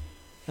company.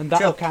 And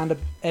that'll Sure. kind of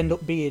end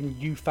up being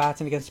you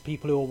fighting against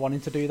people who are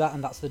wanting to do that,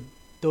 and that's the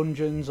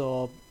dungeons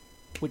or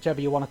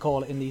whichever you want to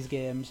call it in these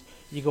games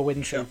you go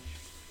into. Sure.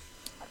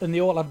 And they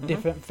all have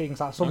different things.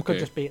 Like some could Okay.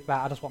 just be,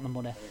 right, I just want the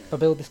money. If I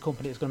build this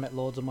company, it's going to make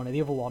loads of money.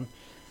 The other one,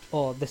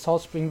 this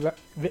hot spring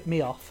ripped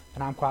me off,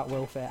 and I'm quite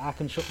wealthy. I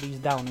can shut these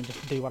down and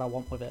just do what I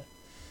want with it.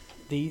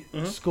 The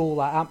school,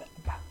 like, I'm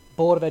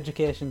Board of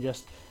Education,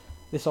 just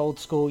this old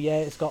school. Yeah,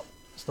 it's got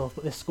stuff,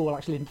 but this school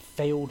actually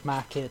failed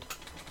my kid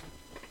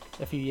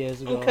a few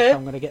years ago. Okay. So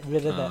I'm going to get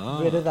rid of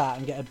that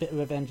and get a bit of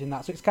revenge in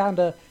that. So it's kind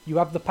of, you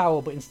have the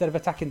power, but instead of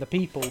attacking the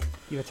people,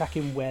 you're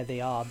attacking where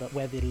they are,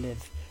 where they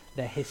live,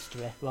 their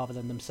history, rather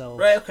than themselves.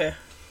 Right, okay.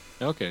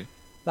 Okay.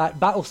 Like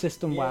battle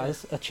system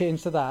wise, a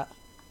change to that.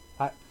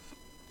 Like,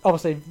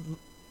 obviously,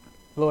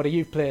 Lordy,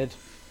 you've played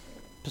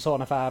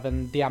Persona 5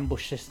 and the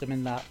ambush system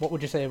in that. What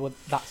would you say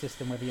with that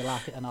system, whether you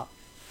like it or not?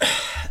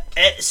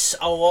 It's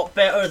a lot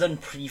better than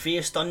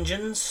previous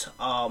dungeons.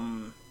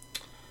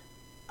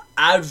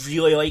 I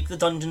really like the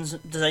dungeons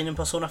design in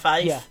Persona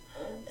 5. Yeah.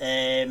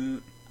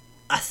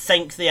 I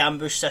think the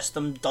ambush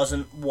system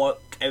doesn't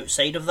work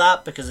outside of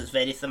that because it's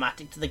very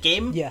thematic to the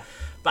game. Yeah.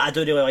 But I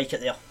do really like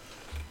it there.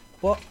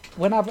 Well,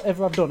 whenever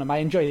I've done them, I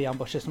enjoy the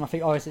ambush system. I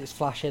think obviously it's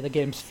flashy. The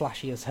game's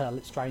flashy as hell.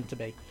 It's trying to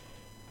be.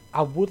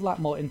 I would like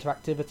more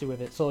interactivity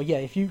with it. So yeah,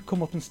 if you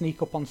come up and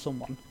sneak up on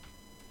someone,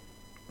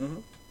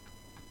 Mhm.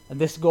 and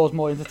this goes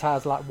more into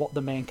ties like what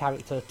the main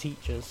character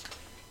teaches,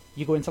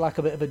 you go into like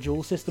a bit of a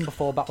duel system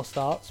before battle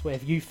starts, where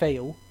if you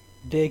fail,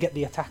 they get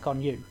the attack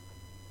on you,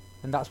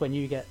 and that's when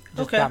you get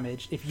just Okay.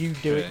 damaged. If you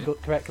do it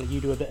Right. correctly, you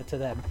do a bit to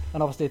them,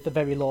 and obviously at the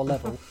very low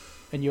level,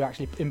 and you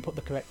actually input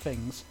the correct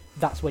things,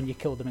 that's when you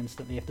kill them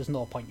instantly. If there's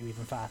no point you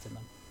even fighting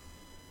them.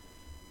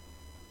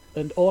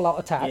 And all-out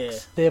attacks, Yeah.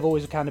 they've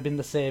always kind of been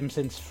the same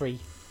since 3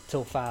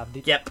 till 5.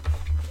 Yep.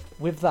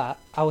 With that,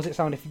 how does it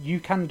sound if you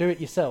can do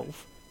it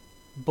yourself,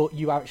 but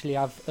you actually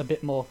have a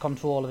bit more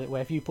control of it,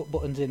 where if you put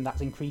buttons in,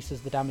 that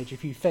increases the damage.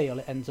 If you fail,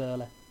 it ends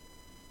early,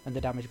 and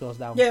the damage goes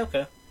down. Yeah,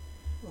 okay.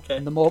 Okay.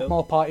 And the more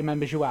cool. party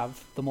members you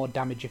have, the more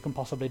damage you can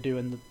possibly do,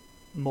 and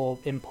the more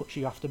inputs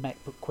you have to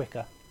make, but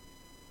quicker.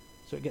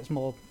 So it gets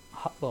more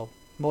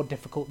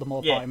difficult the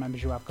more Yeah. party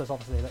members you have, because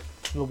obviously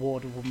that's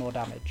rewarded with more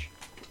damage.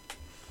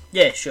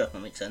 Yeah, sure, that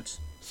makes sense.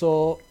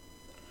 So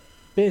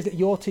basically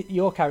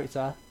your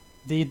character,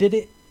 they did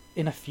it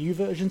in a few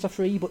versions of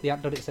 3, but they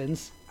haven't done it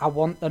since. I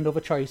want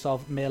another choice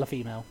of male or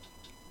female.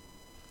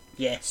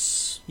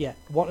 Yes. Yeah,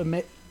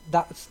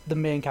 that's the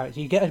main character.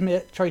 You get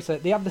a choice.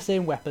 They have the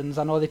same weapons.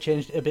 I know they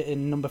changed it a bit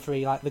in number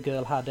 3. Like the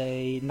girl had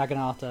a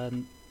naginata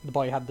and the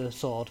boy had the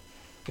sword,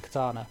 the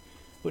katana.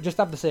 But just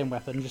have the same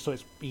weapon, just so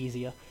it's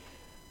easier.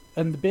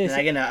 And the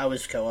basic. Naginata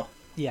was killer.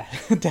 Yeah,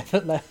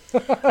 definitely.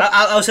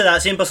 I'll say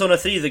that. Same Persona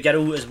 3, the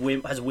girl has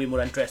way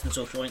more interesting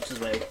social links as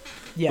well.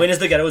 Yeah. Whereas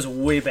the girl is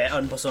way better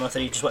in Persona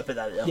 3. Just want to put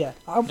that out there. Yeah,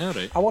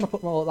 Right. I want to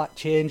put more like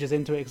changes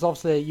into it because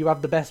obviously you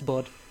have the best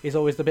bud. He's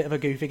always the bit of a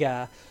goofy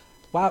guy.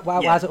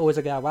 Why is it always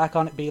a guy? Why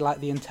can't it be like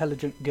the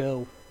intelligent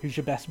girl who's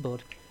your best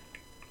bud?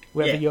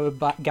 Whether you're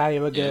a guy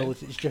or a girl,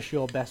 it's just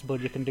your best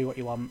bud. You can do what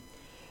you want.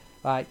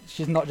 Like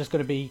she's not just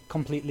going to be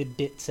completely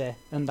ditzy,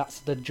 and that's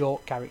the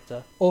joke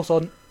character.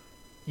 Also,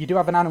 you do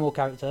have an animal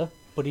character,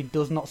 but he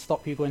does not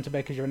stop you going to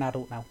bed because you're an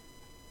adult now.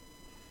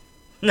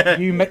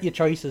 You make your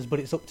choices, but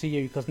it's up to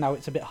you because now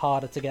it's a bit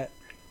harder to get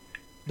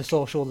the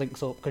social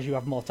links up because you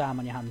have more time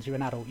on your hands. You're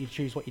an adult. You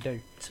choose what you do.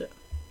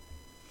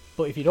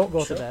 But if you don't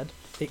go to bed,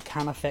 it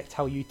can affect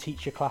how you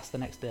teach your class the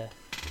next day.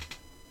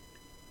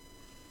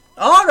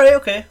 Oh, right,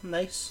 okay,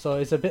 nice. So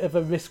it's a bit of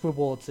a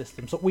risk-reward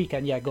system. So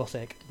weekend, go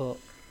sick, but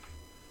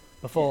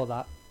before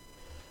that,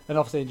 and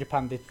obviously in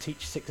Japan they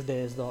teach 6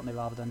 days, don't they,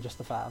 rather than just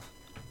the 5.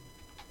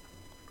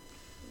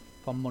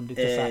 From Monday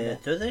to Saturday.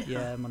 Do they?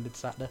 Yeah, Monday to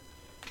Saturday.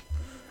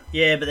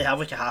 Yeah, but they have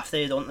like a half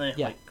day, don't they?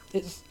 Yeah, Like,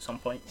 it's at some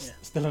point. Yeah.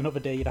 still another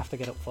day you'd have to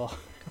get up for.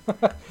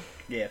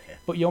 Yeah, okay.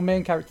 But your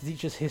main character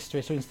teaches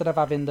history, so instead of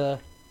having the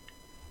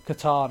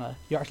katana,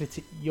 you actually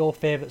your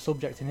favourite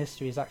subject in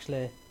history is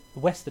actually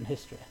Western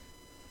history.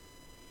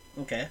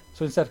 Okay.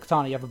 So instead of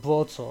katana, you have a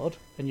broadsword,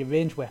 and your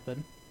ranged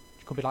weapon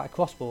could be like a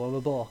crossbow or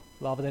a bow,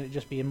 rather than it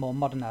just being more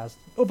modernised.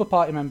 Other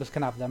party members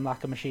can have them,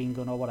 like a machine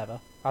gun or whatever.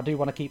 I do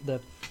want to keep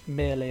the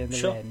melee and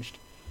the ranged.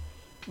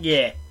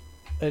 Yeah.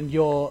 And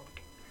your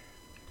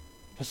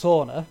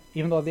persona,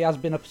 even though there has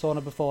been a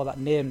persona before that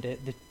named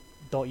it, they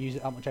don't use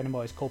it that much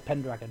anymore. It's called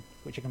Pendragon,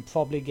 which you can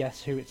probably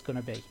guess who it's going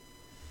to be.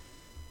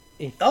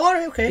 Oh,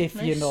 right, okay. If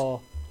nice. you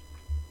know,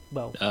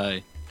 well,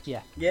 Aye.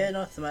 yeah. Yeah,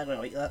 no, thematically I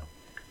like that.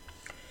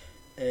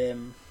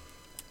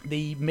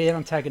 The main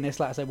antagonist,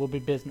 like I said, will be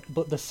business.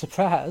 But the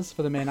surprise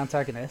for the main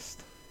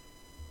antagonist,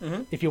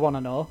 if you want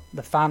to know,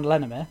 the final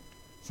enemy,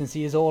 since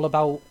he is all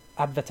about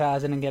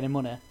advertising and getting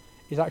money,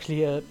 is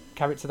actually a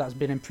character that's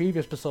been in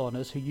previous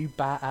personas who you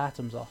buy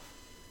items off.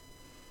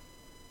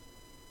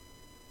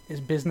 It's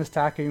business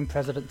tycoon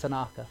President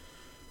Tanaka.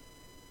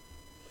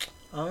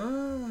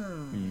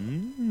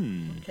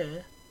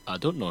 Okay. I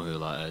don't know who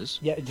that is.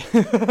 Yeah,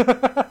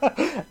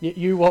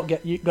 you won't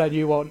get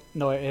you won't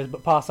know who it is,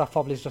 but Parsaf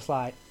probably is just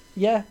like,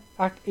 yeah,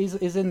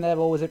 he's in there,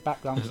 or is it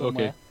background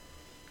somewhere? Okay.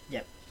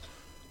 Yep.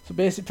 So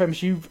basic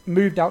premise: you've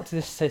moved out to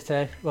this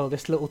city, well,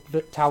 this little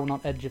town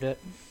on edge of it.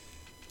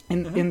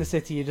 In the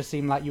city, you just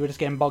seem like you were just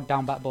getting bogged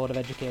down by Board of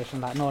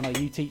Education. Like, no,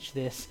 you teach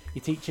this,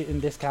 you teach it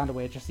in this kind of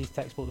way, just these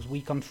textbooks.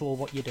 We control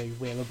what you do.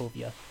 We're above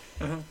you.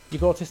 You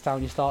go to this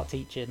town, you start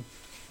teaching,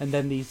 and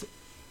then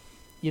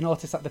you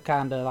notice that they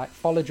kind of like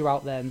followed you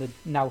out there, and they're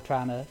now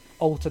trying to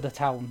alter the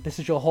town. This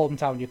is your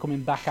hometown. You're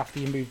coming back after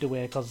you moved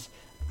away because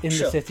in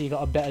the city you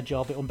got a better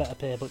job, it on better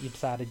pay, but you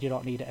decided you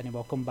don't need it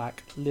anymore. Come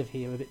back, live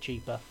here a bit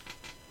cheaper.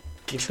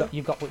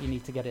 You've got what you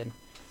need to get in,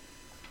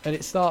 and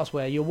it starts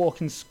where you're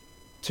walking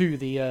to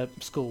the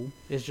school.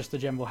 Is just a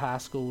general high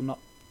school, not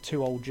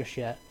too old just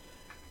yet.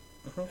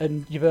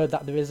 And you've heard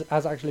that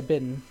has actually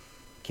been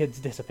kids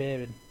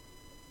disappearing.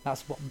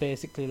 That's what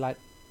basically like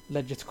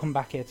led you to come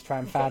back here to try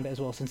and find it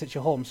as well, since it's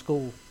your home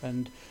school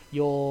and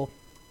your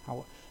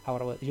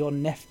your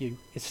nephew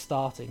is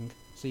starting,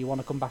 so you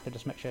want to come back and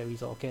just make sure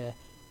he's okay.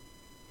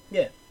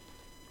 Yeah.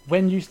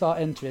 When you start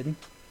entering,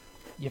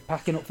 you're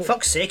packing up.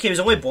 Fuck's sake, he was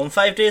only born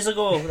 5 days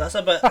ago. That's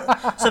a bit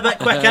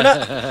quick,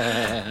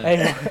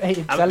 innit? Hey,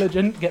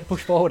 intelligent, get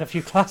pushed forward a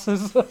few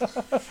classes.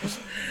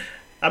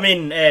 I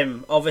mean,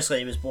 obviously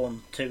he was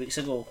born 2 weeks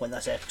ago when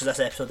because this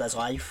episode is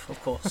live,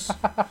 of course.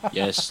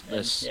 Yes,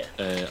 this.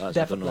 I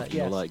don't know if you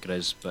know that,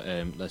 Grizz, but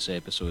this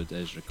episode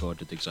is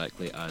recorded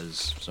exactly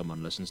as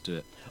someone listens to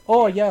it.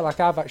 Oh yeah,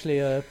 like I've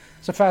actually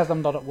surprised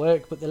I'm not at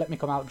work, but they let me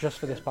come out just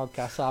for this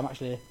podcast, so I'm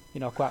actually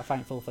quite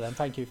thankful for them.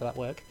 Thank you for that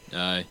work.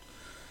 Aye.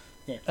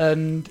 Yeah.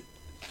 And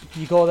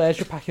you go there as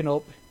you're packing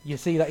up. You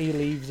see that he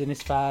leaves and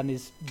he's fine.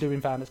 He's doing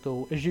fine at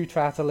school. As you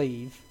try to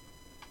leave,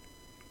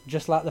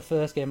 just like the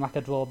first game, like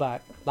a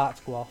drawback, lights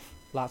go off,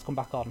 lights come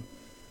back on.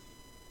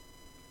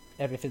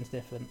 Everything's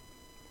different.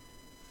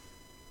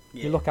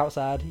 Yeah. You look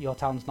outside, your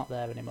town's not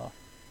there anymore.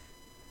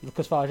 You look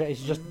as far as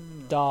it's just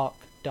dark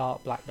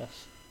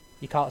blackness.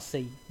 You can't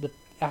see.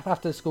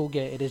 After the school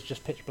gate, it is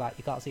just pitch black.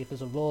 You can't see if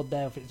there's a road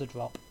there, if it's a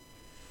drop.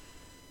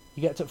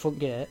 You get to the front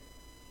gate.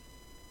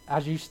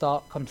 As you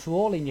start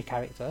controlling your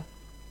character,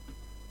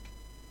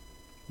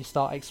 you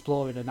start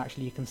exploring and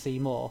actually you can see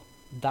more.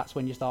 That's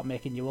when you start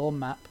making your own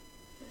map.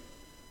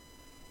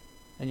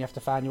 And you have to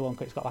find your own,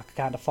 because it's got like a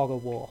kind of fog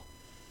of war.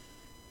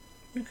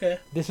 Okay.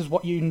 This is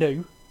what you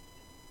knew.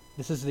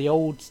 This is the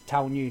old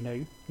town you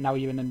knew. Now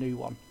you're in a new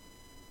one.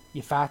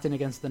 You're fighting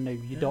against the new.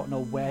 You don't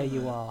know where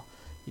you are.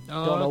 You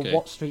don't know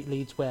what street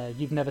leads where.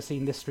 You've never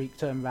seen this street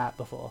turn right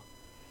before.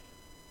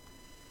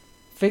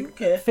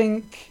 Think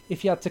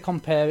if you had to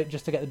compare it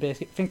just to get the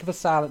basic. Think of a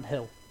Silent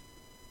Hill.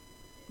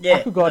 Yeah,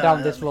 I could go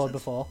down this makes road sense.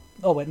 before.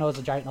 Oh wait, no,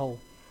 there's a giant hole.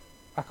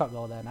 I can't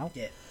go there now.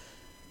 Yeah.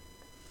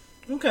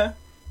 Okay.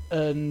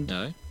 And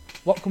No.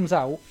 what comes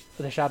out of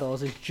the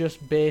shadows is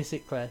just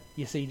basically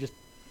you see just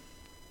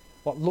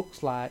what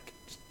looks like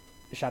just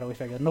a shadowy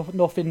figure.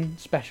 Nothing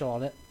special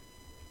on it.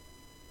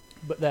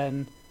 But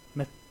then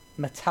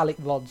metallic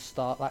rods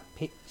start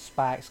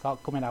spikes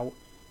start coming out,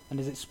 and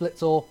as it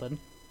splits open,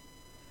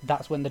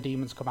 that's when the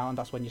demons come out, and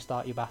that's when you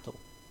start your battle.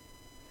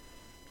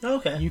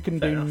 Okay. You can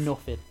fair do enough.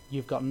 nothing.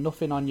 You've got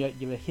nothing on you.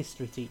 You're a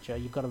history teacher.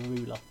 You've got a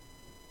ruler.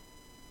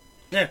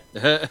 Yeah.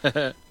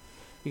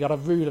 You got a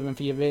ruler, and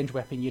for your range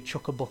weapon, you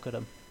chuck a buck at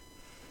them.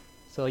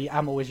 So your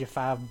ammo is your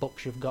 5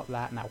 bucks you've got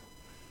right now.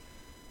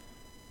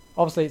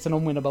 Obviously, it's an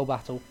unwinnable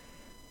battle.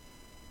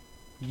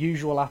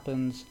 Usual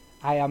happens.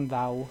 I am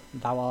thou,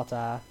 thou art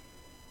I.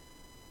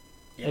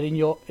 Yep.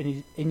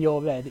 And in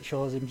your red, it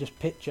shows him just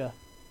picture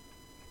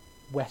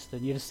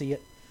Western. You just see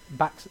it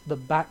the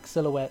back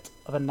silhouette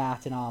of a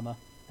knight in armour,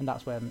 and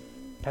that's when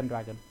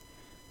Pendragon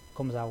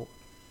comes out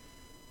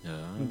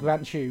and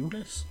grants you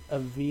Nice. a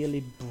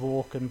really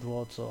broken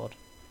broadsword.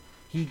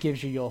 He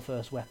gives you your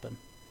first weapon.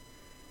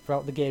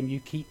 Throughout the game, you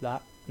keep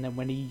that, and then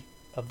when he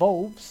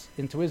evolves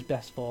into his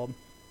best form,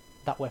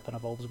 that weapon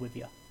evolves with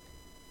you.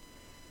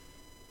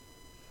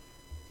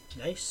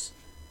 Nice.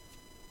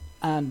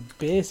 And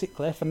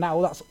basically, for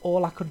now, that's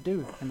all I could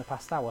do in the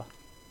past hour.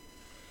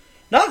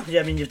 No,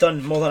 yeah, I mean, you've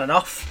done more than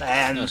enough.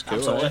 That's cool,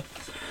 absolutely.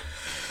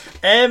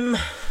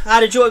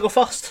 Did you want to go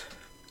first?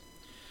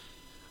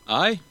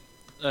 Aye.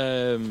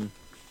 I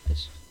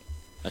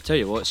tell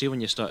you what, see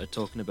when you started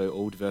talking about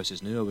old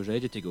versus new, I was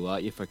ready to go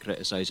at you for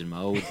criticising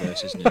my old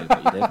versus new,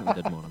 but you definitely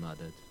did more than I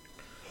did.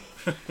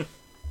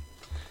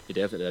 You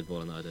definitely did more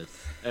than I did.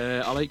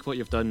 I like what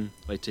you've done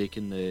by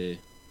taking the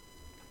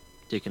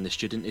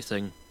studenty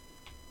thing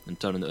and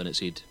turning it on its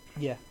head,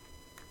 Yeah.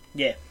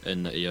 Yeah.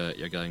 and that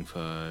you're going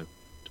for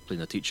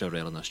playing a teacher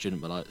rather than a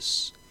student, but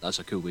that's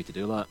a cool way to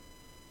do that.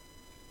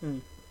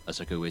 That's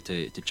a cool way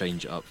to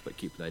change it up, but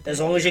keep the idea. As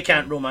long as you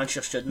can't romance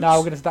your students.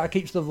 No, that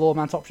keeps the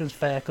romance options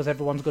fair, because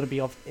everyone's going to be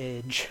of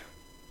age.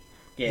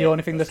 Yeah. The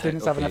only thing the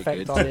students have an Okay,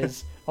 effect good. on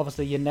is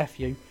obviously your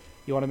nephew.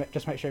 You want to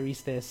just make sure he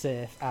stays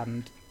safe,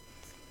 and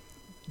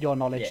your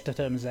knowledge Yeah.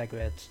 determines their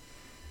grades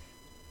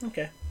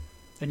Okay.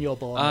 and your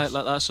bonus.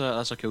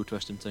 That's a cool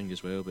twisting thing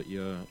as well. But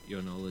your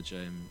knowledge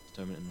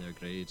determining their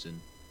grades and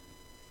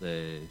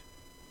the.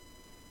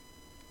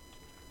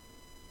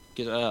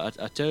 Because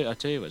I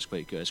tell you what's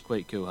quite cool. It's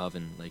quite cool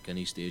having like an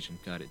East Asian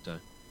character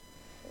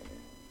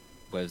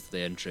with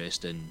the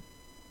interest in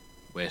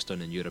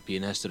Western and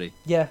European history.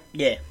 Yeah,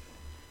 Yeah.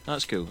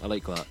 That's cool. I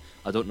like that.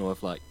 I don't know if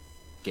that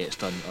gets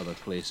done other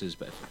places,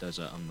 but if it does,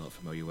 I'm not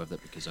familiar with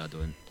it because I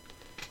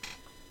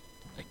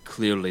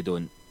clearly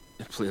don't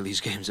play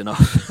these games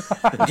enough.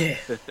 Yeah.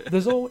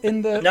 there's all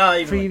in the No,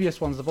 even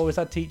previous ones. They've always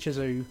had teachers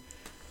who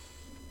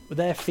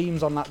their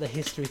themes on the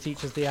history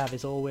teachers they have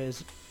is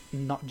always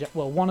not.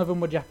 One of them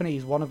were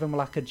Japanese. One of them were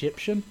like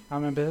Egyptian. I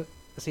remember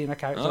seeing a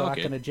character Oh, like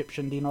okay. an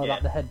Egyptian. Do you know Yeah.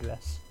 the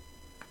headdress?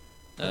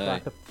 With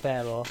like a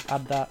pharaoh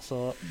had that.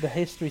 So the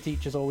history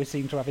teachers always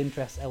seem to have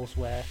interests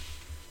elsewhere.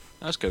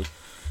 That's cool.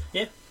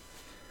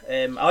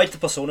 I like the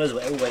Persona as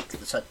well. Like,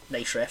 it's a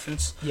nice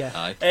reference. Yeah.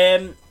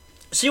 Aye.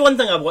 See, one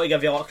thing I want to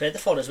give you a lot of credit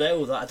for as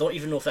well, that I don't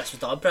even know if this was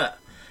deliberate.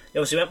 You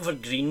obviously went for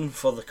green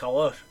for the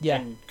colour. Yeah.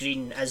 And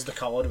green is the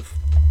colour of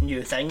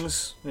new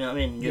things. You know what I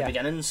mean? New Yeah.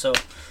 beginnings. So,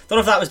 don't know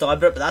if that was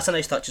deliberate, but that's a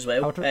nice touch as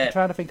well. I was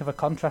trying to think of a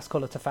contrast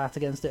colour to fight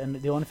against it, and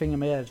the only thing I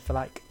made for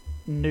like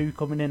new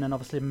coming in and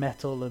obviously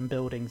metal and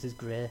buildings is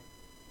grey.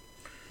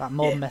 Like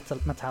more Yeah.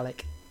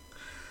 metallic.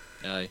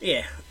 Aye.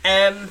 Yeah.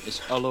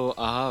 Although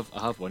I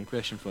have one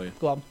question for you.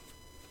 Go on.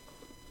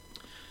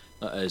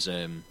 That is,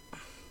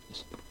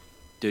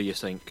 do you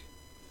think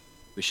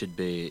we should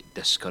be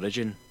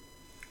discouraging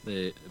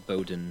the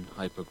building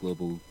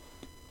hyperglobal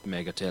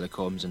mega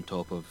telecoms on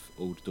top of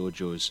old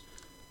dojos?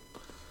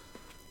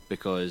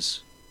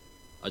 Because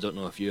I don't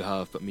know if you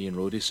have, but me and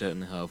Rhodey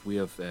certainly have. We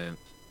have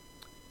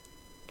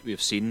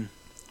seen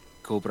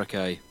Cobra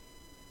Kai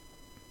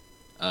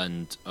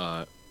and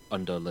are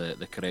under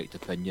the correct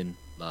opinion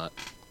that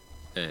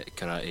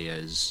karate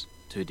is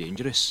too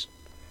dangerous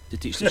to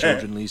teach the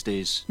children these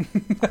days.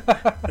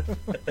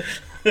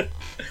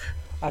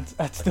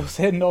 I'd still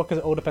say no because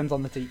it all depends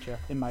on the teacher,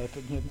 in my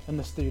opinion, and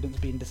the students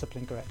being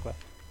disciplined correctly.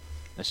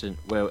 Listen,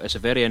 well, it's a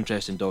very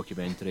interesting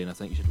documentary, and I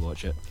think you should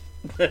watch it.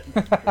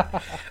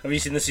 Have you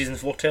seen the season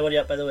 4 trailer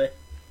yet, by the way?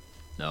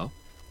 No,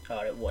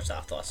 Alright, watch that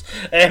after us.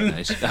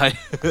 nice. Aye.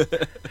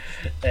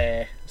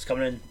 It's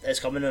coming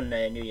on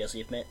New Year's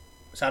Eve, mate.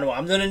 So I know what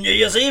I'm doing on New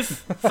Year's Eve.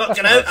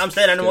 Fucking out. I'm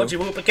staying in and watching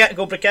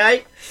Cobra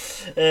Kai.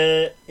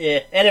 Yeah.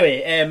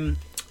 Anyway,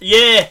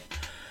 yeah.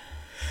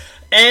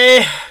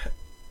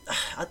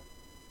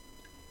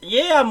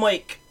 I'm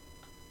like,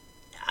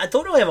 I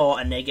don't really have a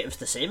lot of negatives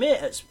to say, mate.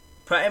 It's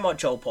pretty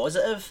much all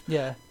positive.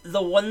 Yeah.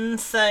 The one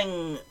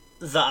thing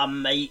that I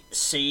might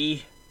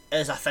say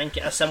is I think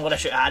a similar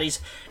issue to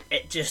Harry's,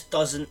 it just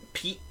doesn't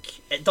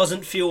peak. It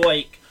doesn't feel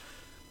like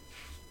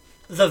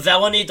the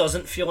villainy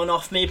doesn't feel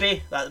enough.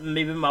 Maybe that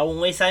maybe my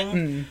only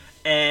thing.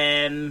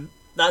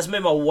 That's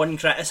maybe my one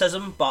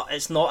criticism, but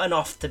it's not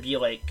enough to be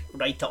like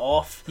write it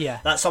off. Yeah.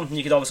 That's something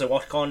you could obviously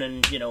work on,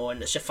 and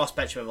and it's your first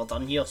pitch we've ever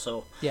done here,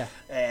 so Yeah.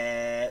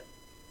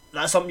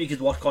 That's something you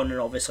could work on and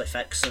obviously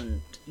fix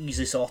and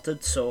easily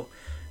sorted. So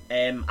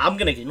I'm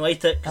gonna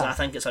greenlight it because I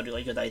think it's a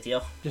really good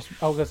idea.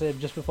 I was gonna say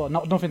just before,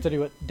 nothing to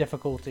do with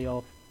difficulty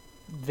or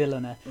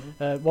villainy.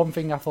 One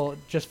thing I thought,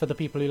 just for the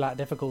people who like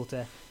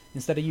difficulty,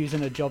 instead of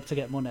using a job to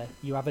get money,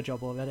 you have a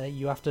job already.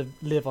 You have to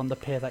live on the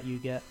pay that you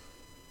get.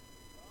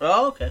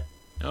 Oh, okay.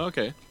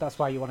 Okay. That's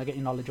why you want to get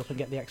your knowledge up and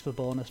get the extra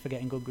bonus for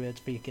getting good grades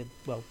for your kid,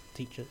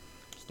 teachers,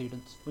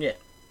 students. Yeah.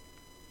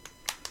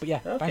 But yeah,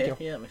 Okay. thank you.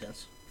 Yeah, that makes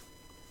sense.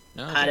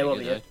 No, Harry, very what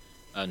good, about you?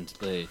 And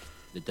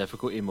the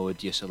difficulty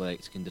mode you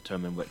select can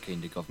determine what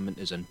kind of government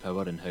is in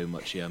power and how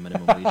much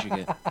minimum wage you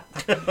get.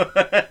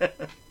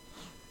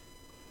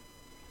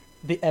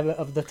 The error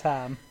of the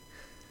time.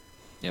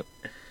 Yep.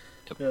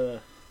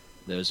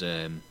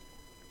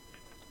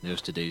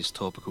 There's today's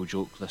topical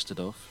joke listed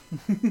off.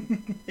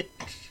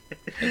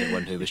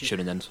 Anyone who was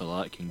tuning in for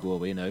that can go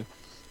away now.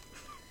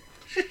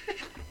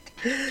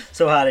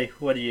 So Harry,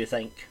 what do you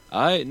think?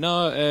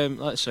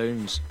 That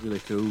sounds really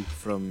cool.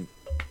 From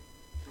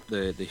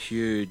the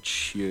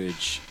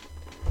huge,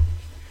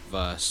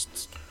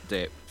 vast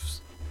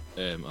depth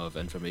of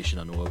information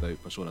I know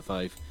about Persona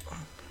 5.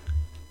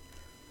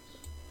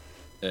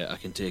 I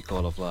can take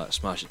all of that,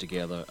 smash it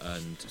together,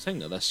 and I think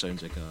that this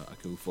sounds like a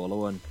cool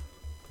follow-on,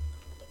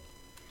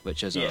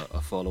 which is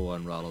a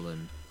follow-on rather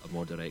than a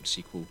more direct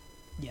sequel.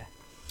 Yeah.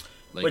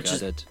 Like I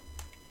did.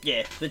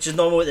 Yeah, which is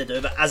normally what they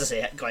do, but as I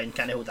say, Glenn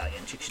can't hold that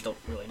against you because you don't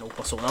really know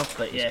Persona,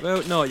 but yeah.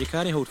 Well, no, you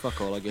can't hold fuck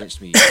all against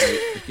me.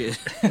 Because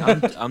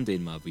I'm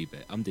doing my wee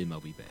bit. I'm doing my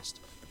wee best.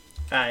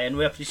 Aye, and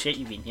we appreciate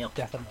you being here.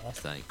 Definitely.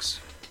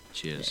 Thanks.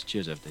 Cheers.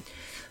 Cheers, everybody.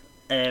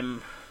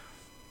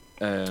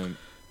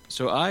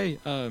 So I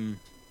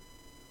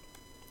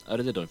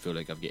really don't feel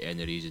like I've got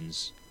any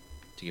reasons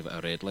to give it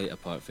a red light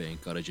apart from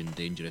encouraging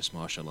dangerous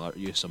martial art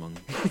use among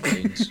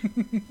things.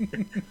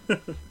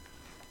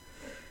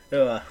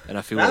 And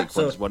I feel like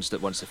once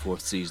the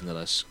fourth season of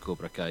this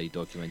Cobra Kai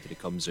documentary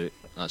comes out,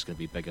 that's going to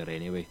be bigger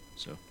anyway.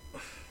 So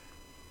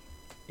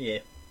yeah,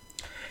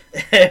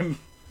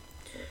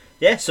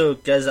 So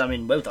guys, I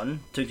mean, well done,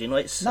 2 green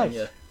lights on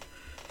your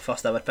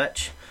first ever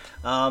pitch.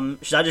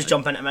 Should I just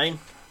jump into mine?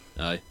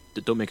 Aye.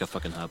 Don't make a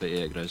fucking habit of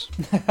it, Grizz.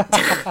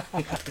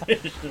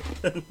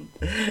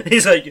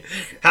 He's like,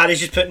 Harry's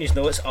just putting his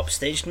notes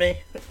upstaged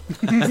me.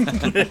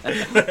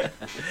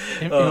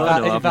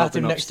 Invite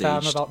him next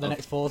time about the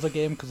next Forza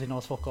game because he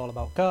knows fuck all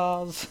about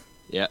cars.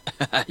 Yeah.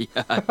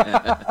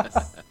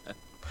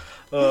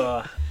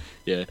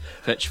 Yeah.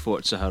 Pitch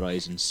Forza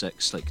Horizon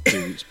 6 like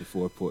 2 weeks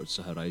before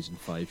Forza Horizon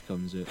 5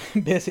 comes out.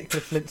 Basically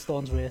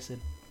Flintstones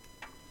racing.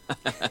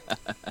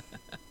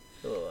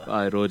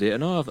 Aye, Roddy. I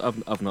know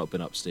I've not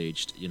been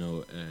upstaged.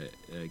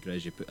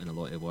 Grizz, you put in a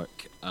lot of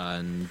work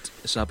and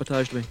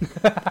sabotaged me.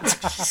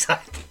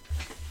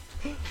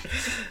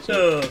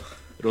 So,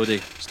 Roddy,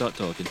 start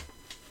talking.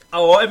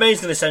 Oh,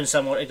 mine's going to sound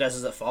similar to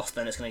Grizz's at first,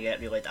 then it's going to get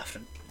really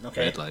different.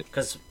 Okay? Red light.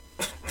 Because,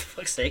 for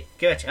fuck's sake,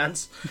 give it a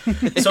chance.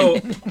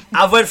 So,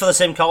 I've went for the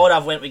same colour,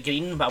 I've went with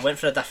green, but I went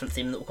for a different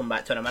theme that we'll come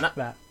back to in a minute.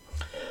 Right.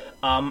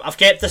 I've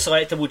kept the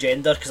selectable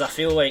gender because I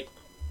feel like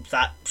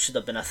that should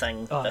have been a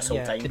thing this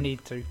whole time. They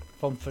need to.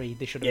 From 3,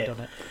 they should have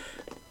done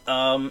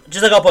it.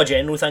 Just a couple of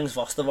general things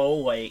first of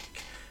all,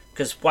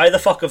 because why the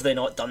fuck have they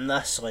not done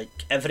this? Like,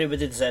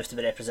 everybody deserves to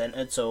be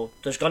represented, so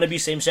there's going to be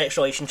same-sex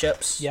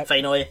relationships,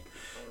 finally,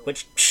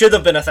 which should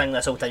have been a thing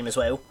this whole time as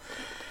well.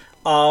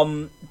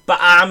 But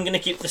I'm going to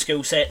keep the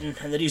school setting,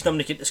 and the reason I'm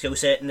going to keep the school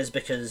setting is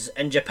because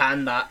in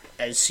Japan that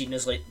is seen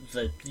as like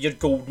your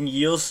golden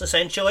years,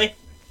 essentially,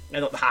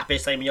 and not the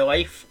happiest time of your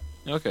life.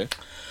 Okay.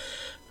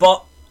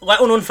 But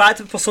little known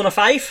fact of Persona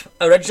 5,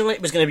 originally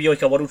it was going to be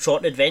like a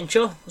world-shortened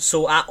adventure,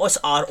 so Atlus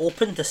are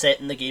open to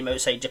setting the game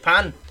outside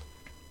Japan.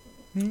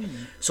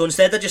 So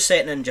instead of just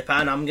setting it in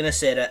Japan, I'm going to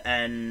set it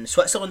in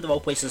Switzerland of all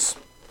places.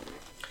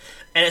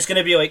 And it's going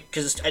to be like,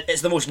 because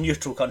it's the most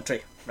neutral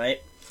country, right?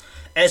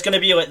 And it's going to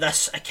be like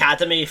this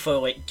academy for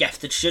like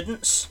gifted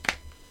students.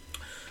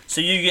 So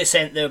you get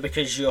sent there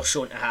because you're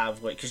shown to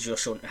have like a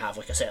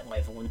certain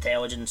level of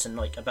intelligence and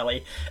like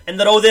ability, and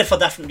they're all there for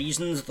different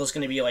reasons. There's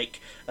going to be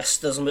like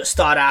there's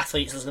star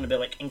athletes. There's going to be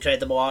like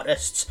incredible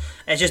artists.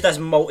 It's just this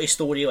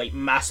multi-story like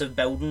massive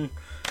building,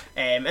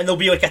 and there'll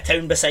be like a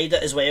town beside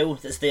it as well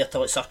that's there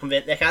to like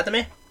circumvent the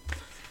academy,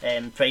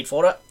 pride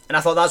for it. And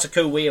I thought that's a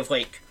cool way of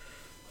like,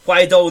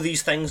 why do all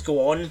these things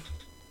go on,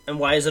 and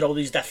why is there all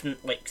these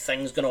different like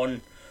things going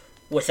on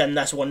within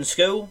this one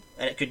school?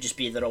 And it could just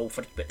be they're all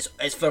for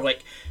it's for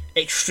like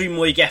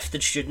extremely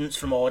gifted students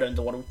from all around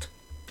the world,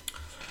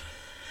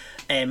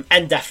 in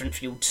different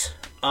fields.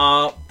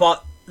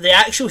 But the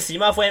actual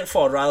theme I've went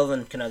for, rather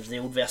than kind of the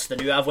old versus the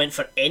new, I've went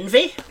for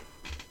envy.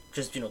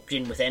 Just,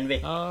 green with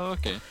envy. Oh,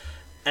 okay.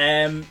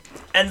 And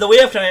the way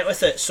I've went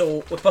with it,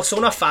 so with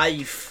Persona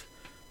 5,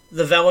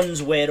 the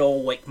villains were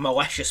all like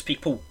malicious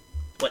people.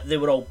 Like they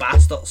were all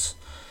bastards.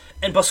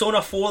 In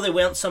Persona 4 they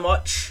weren't so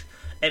much.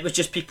 It was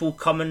just people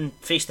coming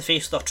face to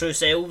face with their true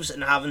selves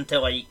and having to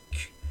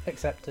like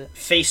Accept it.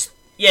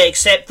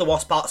 accept the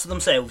worst parts of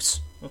themselves.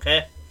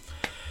 Okay?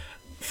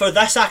 For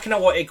this I kinda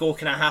want to go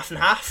kinda half and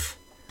half.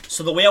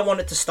 So the way I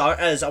wanted to start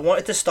is I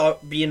wanted to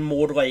start being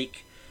more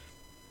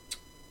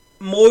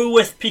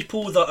with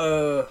people that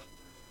are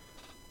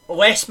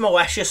less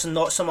malicious and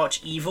not so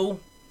much evil,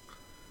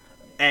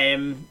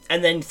 and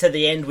then to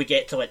the end we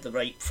get to like the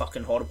right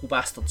fucking horrible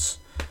bastards.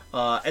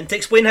 And to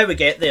explain how we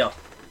get there,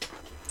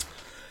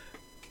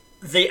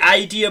 the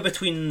idea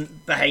behind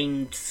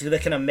the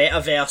kind of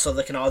metaverse or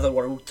the kind of other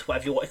world,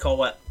 whatever you want to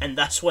call it, and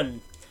this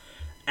one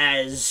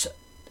is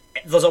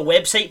there's a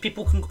website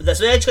people can.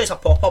 There's actually a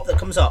pop up that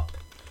comes up,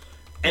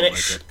 and you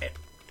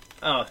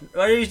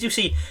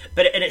see,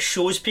 and it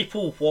shows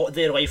people what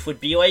their life would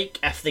be like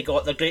if they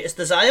got their greatest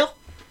desire.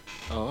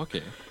 Oh,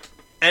 okay.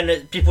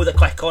 And people that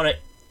click on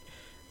it,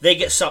 they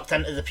get sucked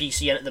into the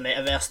PC and into the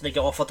metaverse, and they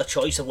get offered a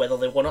choice of whether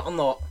they want it or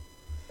not.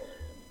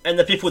 And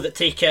the people that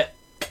take it,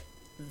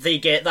 they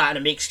get that, and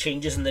it makes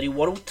changes in the real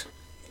world.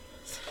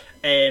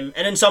 And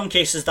in some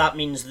cases, that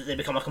means that they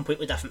become a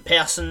completely different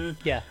person.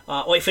 Yeah.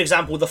 Like for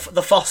example, the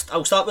first.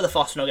 I'll start with the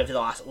first, and I'll give you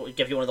the last. I'll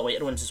give you one of the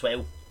later ones as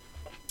well.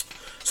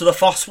 So the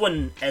first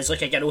one is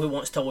like a girl who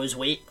wants to lose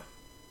weight,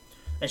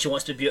 and she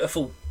wants to be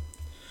beautiful.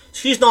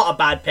 She's not a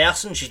bad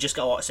person, she's just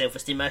got a lot of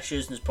self-esteem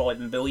issues and has probably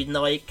been bullied and the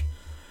like.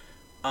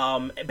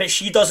 But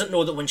she doesn't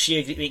know that when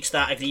she makes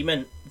that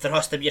agreement, there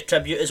has to be a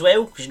tribute as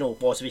well, because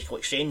laws of equal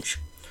exchange.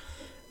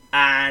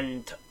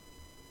 And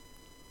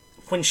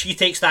when she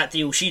takes that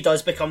deal, she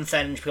does become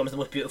thin and she becomes the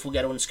most beautiful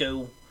girl in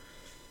school.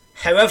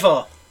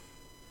 However,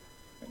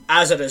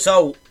 as a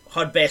result,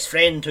 her best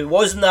friend, who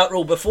was in that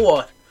role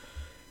before,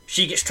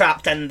 she gets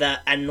trapped in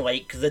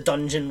the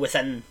dungeon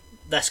within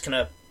this kind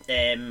of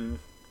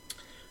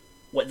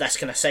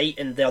site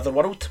in the other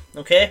world,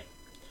 okay?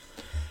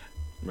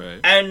 Right.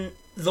 And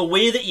the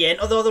way that you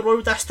enter the other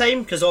world this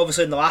time, because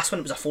obviously in the last one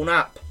it was a phone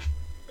app,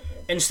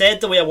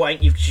 instead the way I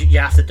want you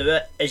have to do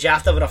it is you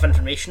have to have enough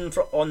information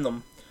on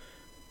them,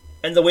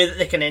 and the way that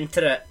they can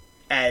enter it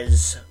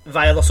is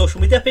via their social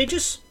media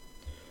pages.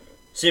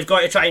 So you've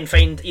got to try and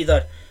find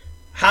either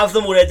have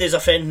them already as a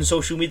friend in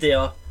social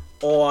media,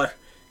 or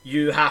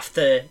you have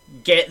to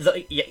get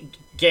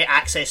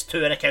access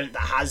to an account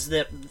that has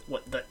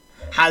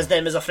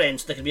them as a friend,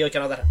 so they can be like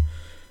another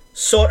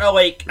sort of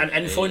like an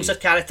influencer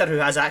character who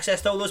has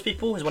access to all those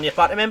people as one of your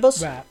party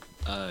members. Right.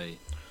 Aye.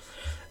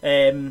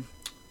 And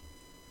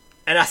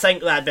I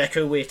think that'd be a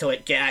cool way to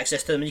like get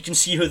access to them. You can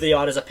see who they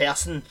are as a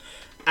person,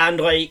 and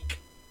like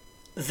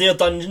their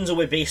dungeons will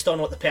be based on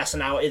what the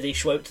personality they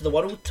show out to the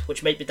world,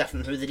 which might be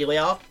different from who they really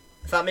are,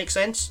 if that makes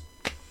sense.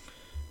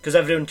 Because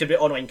everyone can be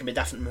online can be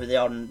different from who they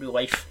are in real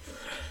life.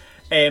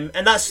 And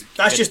that's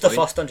just the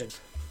first dungeon.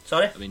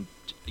 Sorry? I mean,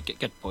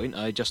 good point.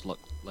 I just look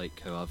like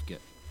how I've got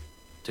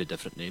two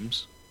different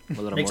names,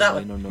 whether I'm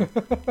Exactly. online or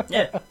not.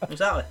 Yeah,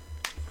 exactly.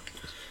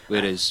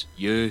 Whereas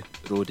you,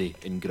 Rhodey,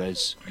 and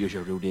Grizz use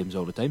your real names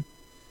all the time.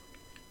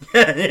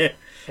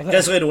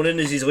 Grizzly Ronin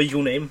is his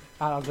legal name.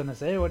 I was going to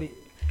say, what do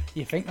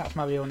you think that's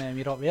my real name?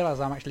 You don't realise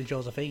I'm actually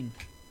Josephine.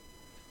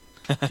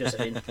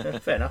 Josephine.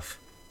 Fair enough.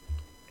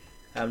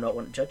 I'm not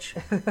one to judge.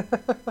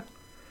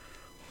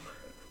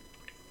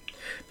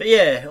 But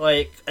yeah,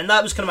 and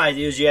that was kind of my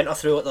idea, is you enter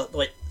through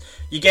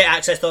you get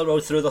access to the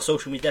world through their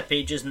social media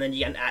pages, and then you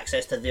get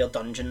access to their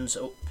dungeons.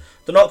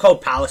 They're not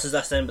called palaces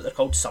this time, but they're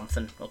called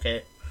something,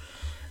 okay?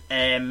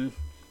 And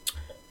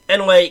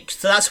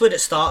so that's where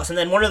it starts, and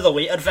then one of the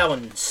later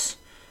villains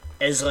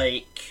is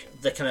the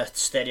kind of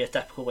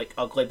stereotypical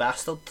ugly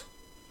bastard,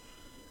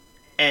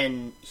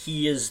 and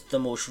he is the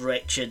most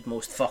wretched,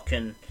 most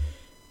fucking.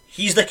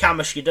 He's the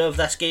Kamoshida of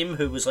this game,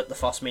 who was the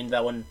first main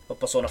villain of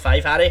Persona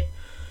 5, Harry.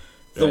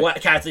 The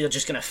character you're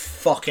just gonna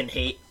fucking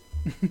hate.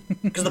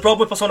 Because the problem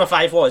with Persona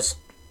 5 was,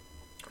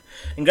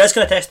 and Grizz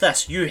can attest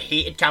this, you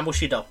hated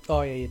Kamoshida.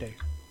 Oh yeah, you do.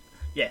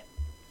 Yeah.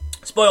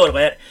 Spoiler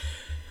alert.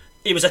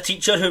 He was a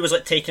teacher who was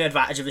taking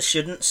advantage of his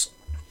students,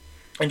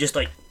 and just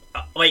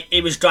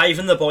he was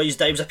driving the boys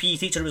down. He was a PE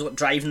teacher who was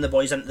driving the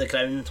boys into the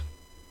ground,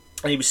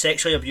 and he was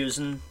sexually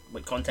abusing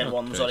content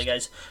warnings, sorry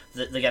guys,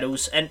 the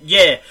girls. And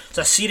yeah, it's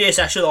a serious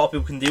issue that a lot of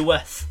people can deal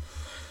with.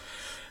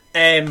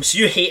 So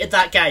you hated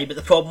that guy, but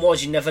the problem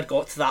was you never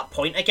got to that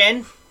point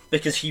again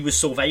because he was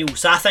so vile.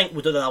 So I think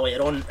we'll do that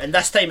later on, and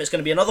this time it's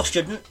going to be another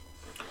student,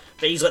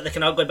 but he's the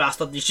kind of ugly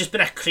bastard. He's just been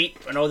a creep,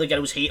 and all the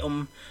girls hate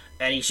him,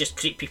 and he's just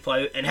creeped people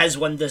out. And his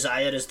one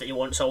desire is that he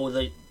wants all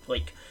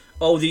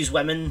these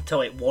women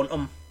to want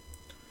him,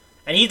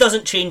 and he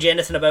doesn't change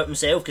anything about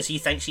himself because he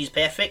thinks he's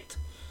perfect,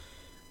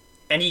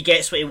 and he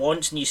gets what he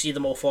wants, and you see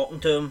them all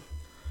flocking to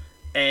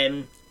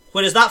him.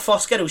 Whereas that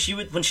first girl, when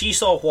she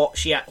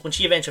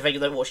eventually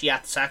figured out what she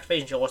had to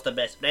sacrifice and she lost her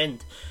best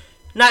friend,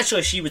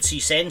 naturally she would see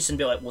sense and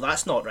be like, well,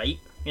 that's not right.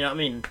 You know what I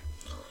mean?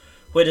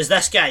 Whereas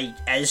this guy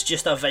is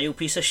just a vile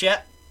piece of shit.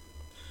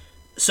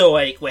 So,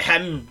 like, with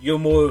him, you're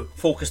more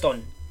focused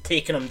on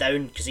taking him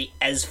down because he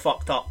is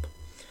fucked up.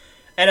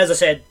 And as I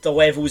said, the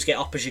levels get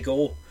up as you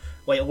go.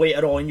 Like,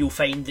 later on, you'll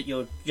find that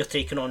you're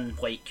taking on,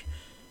 like,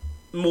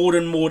 more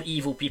and more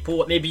evil people.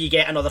 Like, maybe you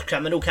get another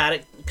criminal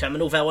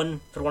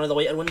villain for one of the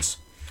later ones.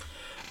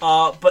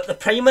 But the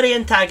primary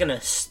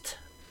antagonist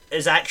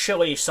is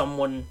actually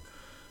someone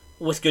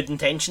with good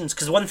intentions.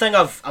 Because one thing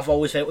I've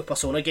always felt with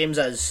Persona games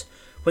is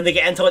when they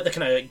get into like the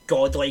kind of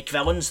godlike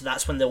villains,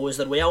 that's when they lose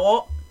their way a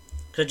lot.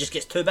 Because it just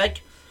gets too big.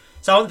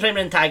 So I want the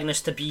primary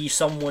antagonist to be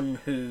someone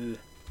who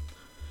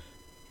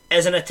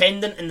is an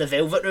attendant in the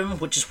Velvet Room,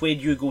 which is where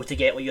you go to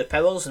get all your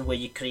powers and where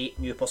you create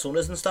new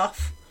personas and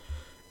stuff.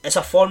 It's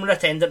a former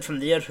attendant from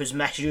there who's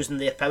misusing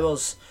their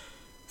powers,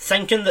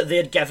 thinking that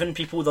they're giving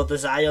people their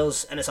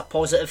desires and it's a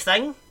positive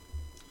thing.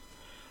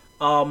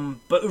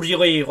 But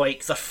really,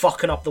 like, they're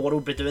fucking up the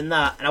world by doing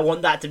that, and I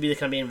want that to be the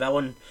kind of main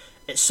villain.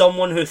 It's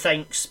someone who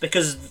thinks,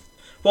 because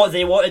what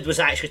they wanted was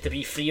actually to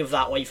be free of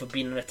that life of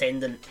being an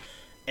attendant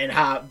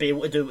and be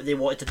able to do what they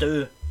wanted to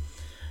do.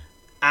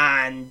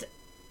 And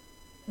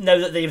now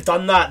that they've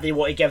done that, they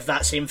want to give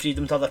that same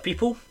freedom to other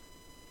people.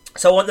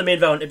 So I want the main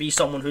villain to be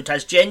someone who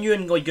has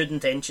genuinely good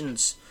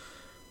intentions,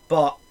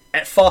 but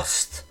at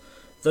first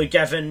they're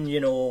given,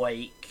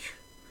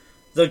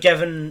 they're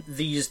giving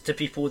these to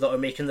people that are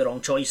making the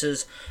wrong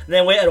choices, and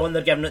then later on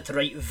they're giving it to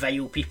right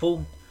vile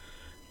people.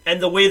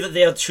 And the way that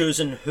they're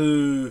choosing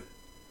who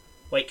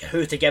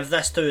to give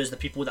this to is the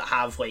people that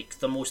have like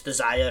the most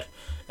desire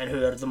and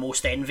who are the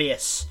most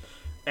envious.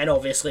 And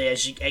obviously,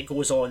 as it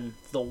goes on,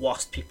 the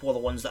worst people are the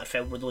ones that are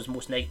filled with those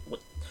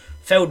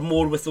filled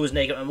more with those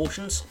negative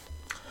emotions.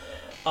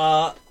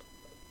 What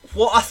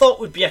I thought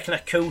would be a kind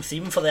of cool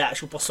theme for the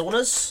actual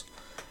personas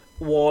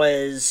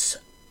was,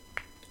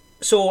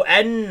 so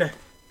in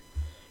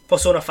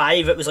Persona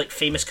 5 it was like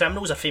famous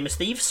criminals or famous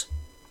thieves.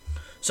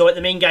 So like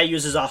the main guy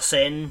uses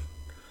Arsene,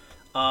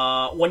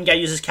 one guy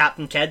uses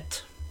Captain Kidd,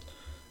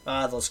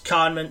 there's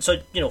Carmen, so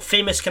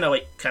famous kind of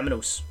like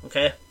criminals,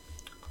 okay?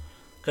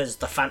 Because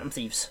they're phantom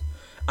thieves.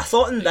 I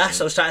thought in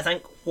this, I was trying to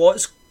think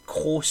what's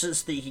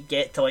closest that you could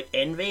get to like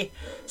envy.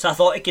 So I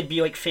thought it could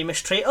be like famous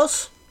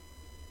traitors.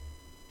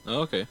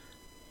 Oh, okay.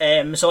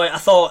 So I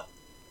thought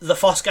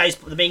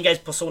the main guy's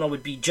persona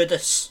would be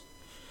Judas,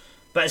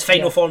 but his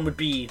final form would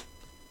be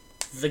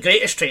the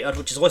greatest traitor,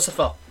 which is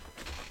Lucifer.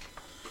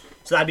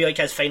 So that'd be like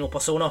his final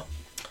persona.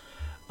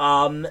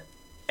 And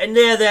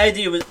there the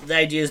idea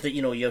is that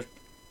you're,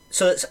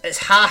 so it's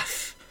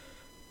half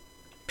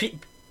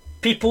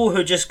people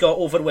who just got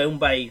overwhelmed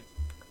by,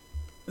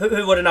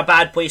 who were in a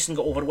bad place and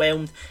got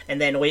overwhelmed,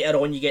 and then later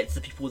on you get to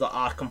the people that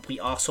are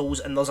complete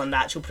arseholes, and there's a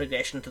natural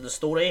progression to the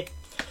story.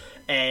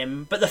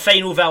 But the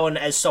final villain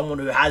is someone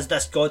who has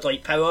this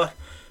godlike power,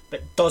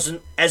 but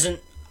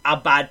isn't a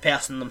bad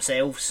person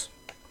themselves.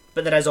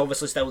 But there is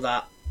obviously still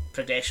that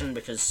progression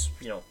because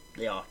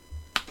they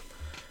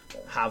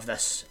have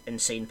this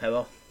insane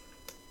power.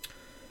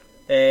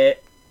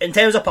 In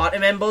terms of party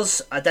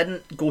members, I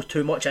didn't go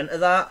too much into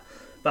that,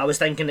 but I was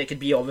thinking it could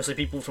be obviously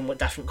people from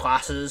different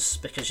classes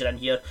because you're in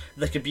here.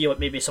 There could be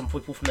maybe some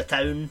people from the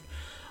town.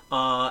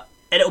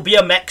 And it'll be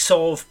a mix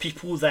of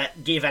people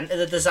that gave into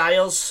the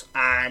desires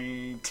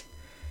and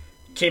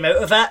came out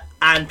of it,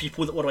 and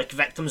people that were like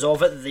victims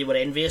of it that they were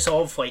envious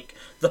of. Like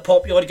the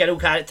popular girl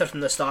character from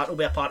the start will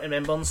be a party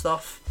member and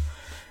stuff.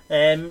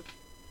 And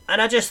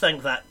I just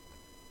think that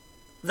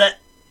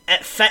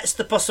it fits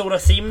the Persona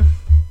theme,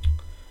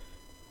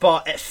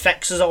 but it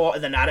fixes a lot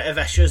of the narrative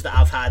issues that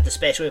I've had,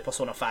 especially with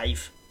Persona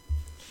 5.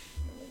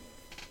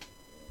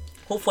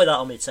 Hopefully that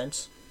all made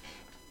sense.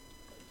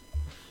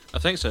 I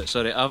think so.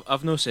 Sorry,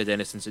 I've not said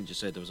anything since you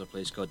said there was a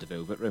place called the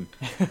Velvet Room.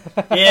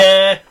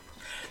 Yeah,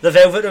 the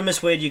Velvet Room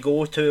is where you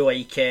go to,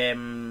 like,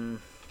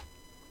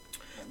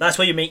 that's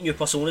where you make new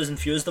personas and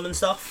fuse them and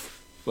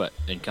stuff. What,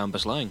 in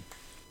Campus Lang?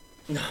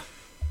 No.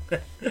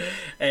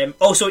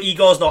 Also,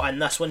 Igor's not in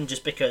this one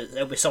just because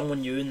it'll be someone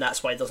new, and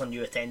that's why there's a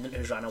new attendant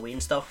who's ran away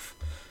and stuff.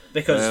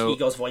 Because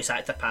Igor's voice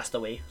actor passed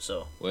away,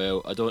 so.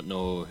 Well, I don't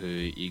know who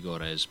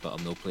Igor is, but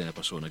I'm not playing a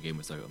Persona game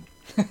without him.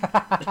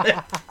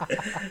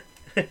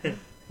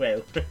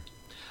 Well,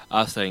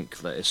 I think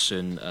that as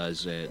soon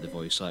as the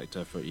voice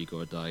actor for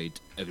Igor died,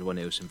 everyone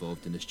else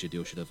involved in the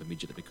studio should have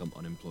immediately become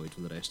unemployed for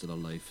the rest of their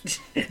life.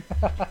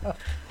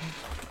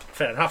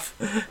 Fair enough.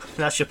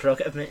 That's your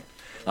prerogative, mate.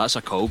 That's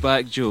a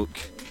callback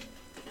joke.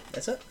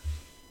 Is it?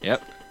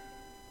 Yep.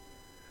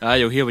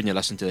 You'll hear when you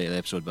listen to the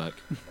episode back.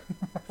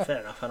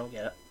 Fair enough, I don't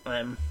get it.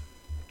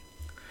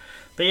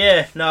 But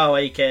yeah, no,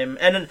 like,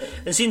 and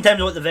seeing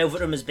terms of what the Velvet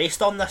Room is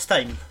based on this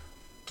time,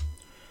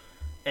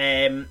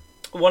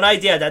 one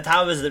idea I did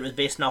have is that it was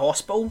based in a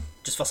hospital,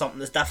 just for something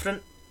that's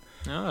different.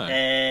 Oh.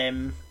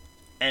 And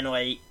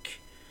like,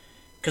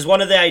 because one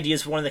of the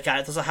ideas for one of the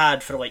characters I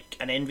had for like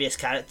an envious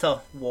character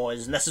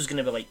was, and this is going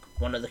to be like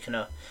one of the kind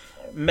of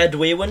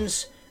midway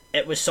ones,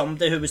 it was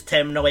somebody who was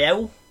terminally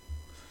ill,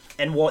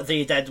 and what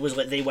they did was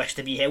like they wished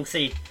to be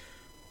healthy,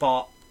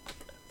 but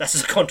this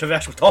is a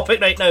controversial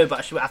topic right now, but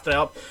I should after it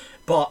up.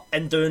 But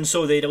in doing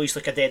so, they released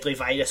like a deadly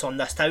virus on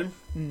this town.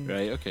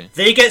 Right. Okay.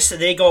 They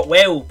got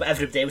well, but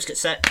everybody else got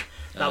sick.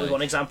 That was Aye.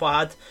 one example I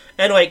had.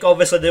 And like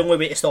obviously the only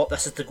way to stop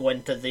this is to go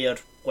into their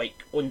like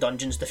own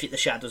dungeons, defeat the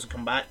shadows, and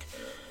come back.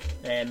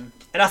 And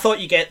I thought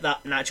you get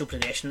that natural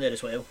progression there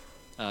as well.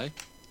 Aye.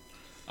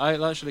 Aye,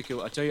 that's really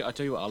cool. I tell you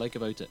what I like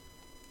about it.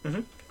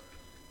 Mhm.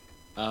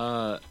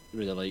 I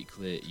really like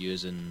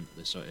using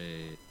the sort of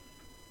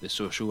the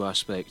social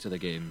aspect of the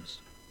games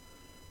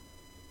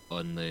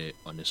on the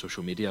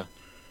social media.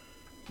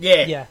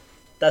 Yeah, Yeah.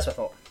 that's what I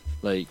thought.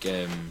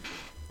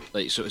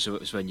 So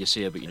it's when you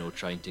say about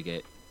trying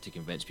to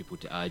convince people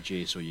to add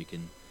you so you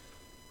can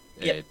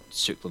Yep.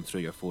 sook them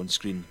through your phone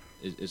screen.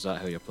 Is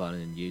that how you're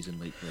planning on using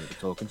the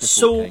talking to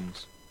So- folk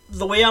things?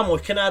 The way I'm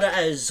looking at it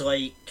is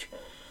like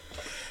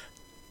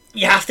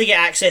you have to get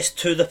access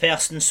to the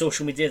person's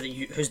social media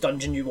whose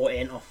dungeon you want to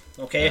enter.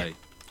 Okay.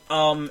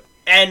 Aye.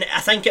 And I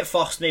think at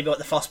first maybe like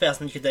the first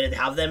person you could already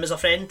have them as a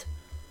friend.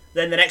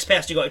 Then the next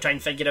person you got to try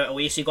and figure out a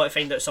way. So you got to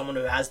find out someone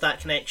who has that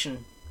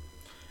connection.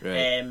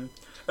 Right.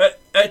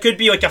 It could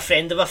be like a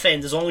friend of a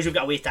friend, as long as you've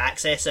got a way to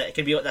access it. It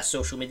could be like this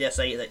social media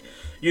site that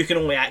you can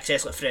only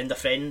access like friend of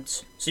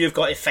friends. So you've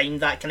got to find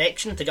that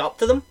connection to get up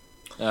to them.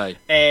 Aye.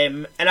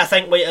 And I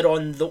think later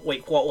on,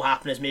 what will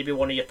happen is maybe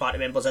one of your party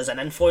members is an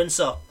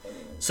influencer,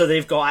 so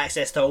they've got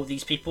access to all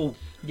these people.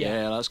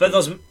 Yeah, that's But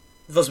cool.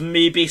 there's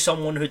maybe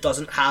someone who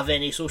doesn't have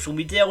any social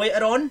media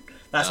later on.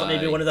 That's like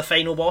maybe Aye. one of the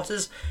final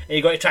bosses, and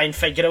you got to try and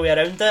figure a way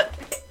around it.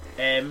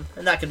 And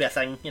that could be a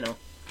thing,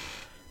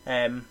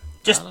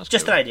 Just that's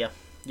just cool. an idea.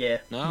 Yeah.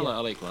 No, Yeah. I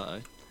like that.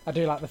 Aye. I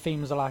do like the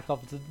themes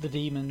of the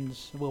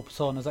demons, will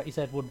personas that you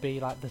said would be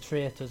like the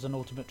traitors and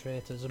ultimate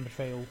traitors and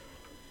betrayal.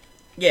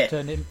 Yeah.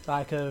 Turned in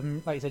like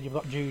you said, you've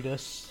got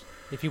Judas.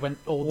 If you went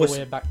all the Was-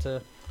 way back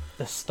to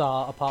the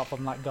start, apart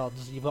from like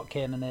gods, you've got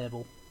Cain and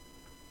Abel.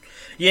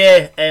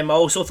 Yeah. I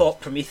also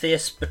thought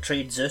Prometheus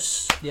betrayed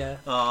Zeus. Yeah.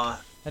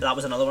 That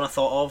was another one I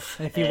thought of.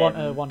 And if you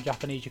want one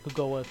Japanese, you could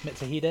go with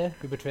Mitsuhide,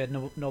 who betrayed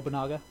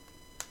Nobunaga.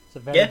 It's a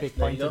very Yeah, big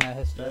there point you in go. their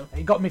history. Yeah.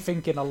 It got me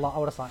thinking a lot. I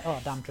was like,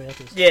 oh, damn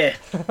traitors. Yeah,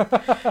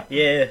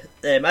 yeah.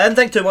 I didn't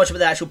think too much about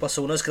the actual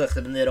personas because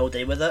I've been there all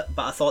day with it.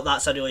 But I thought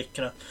that's a really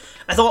kind of.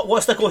 I thought,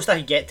 what's the closest I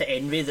could get to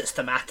Envy that's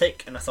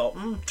thematic? And I thought,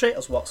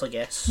 traitors works, I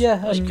guess. Yeah,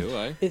 That's and cool.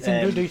 Aye. it's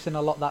introducing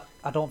a lot that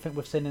I don't think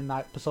we've seen in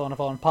like Persona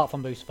 4, apart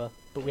from Lucifer,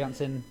 but we haven't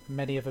seen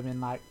many of them in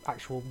like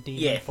actual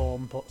demon Yeah.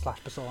 form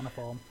 / Persona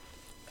form.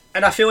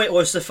 And I feel like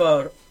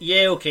Lucifer.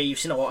 Yeah, okay, you've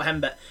seen a lot of him,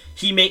 but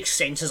he makes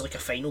sense as like a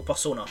final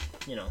persona.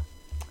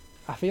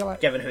 I feel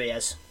like, Given who he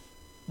is.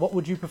 what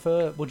would you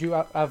prefer? Would you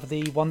have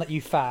the one that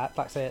you fight,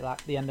 like say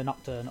like the end of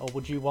Nocturne, or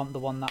would you want the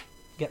one that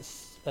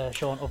gets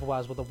shown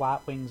otherwise with the white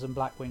wings and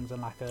black wings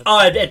and like a...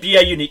 Oh, it'd be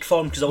a unique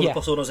form because all Yeah.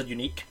 the personas are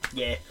unique.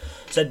 Yeah,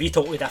 so it'd be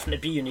totally different.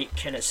 It'd be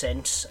unique in its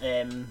sense.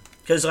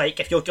 Because like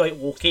if you're like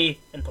Loki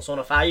in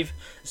Persona 5,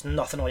 it's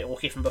nothing like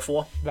Loki from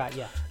before. Right,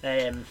 yeah.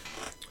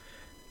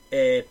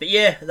 But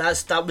yeah,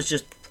 that was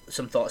just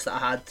some thoughts that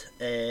I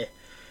had.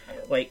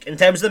 Like in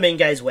terms of the main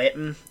guy's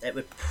weapon, it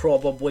would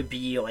probably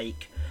be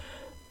like.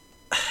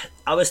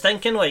 I was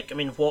thinking like, I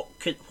mean, what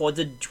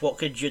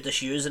could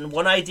Judas use? And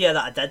one idea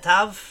that I did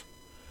have.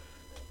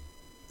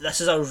 This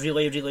is a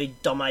really, really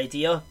dumb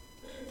idea.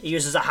 He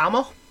uses a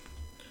hammer,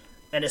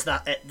 and it's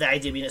that the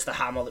idea being it's the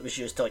hammer that was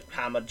used to like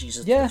hammer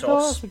Jesus Yeah, to the no,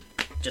 cross. that's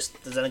Just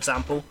as an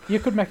example. you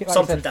could make it like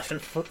Something I said,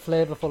 different.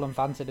 flavourful and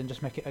fancied, and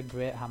just make it a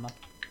great hammer.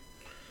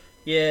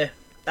 Yeah,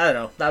 I don't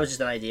know. That was just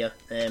an idea.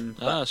 But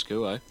That's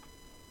cool. Aye.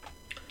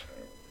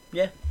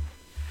 yeah.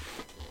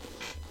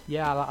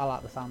 Yeah, I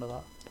like the sound of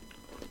that.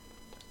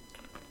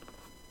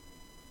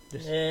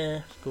 Just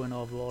Yeah. going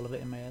over all of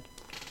it in my head.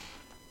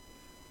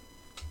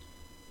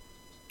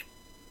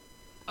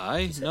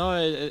 Aye, no,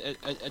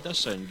 it does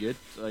sound good.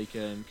 Like,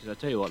 because I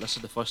tell you what, this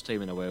is the first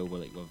time in a while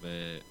where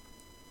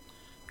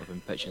we've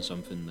been pitching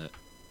something that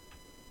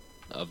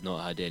I've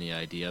not had any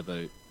idea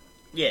about.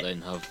 Yeah.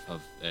 Then have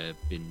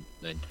been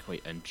then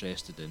quite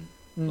interested in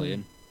Mm.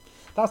 playing.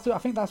 I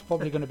think that's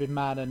probably going to be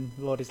mine and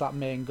Roddy's like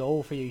main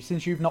goal for you.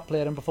 Since you've not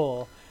played them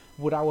before,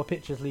 would our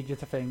pictures lead you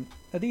to think,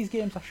 are these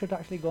games I should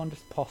actually go and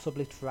just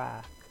possibly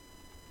try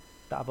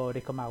that have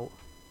already come out?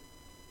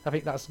 I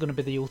think that's going to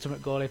be the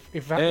ultimate goal.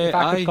 If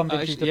I could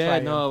convince you to try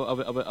them.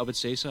 no, I would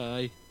say so.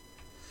 Aye.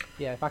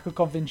 Yeah, if I could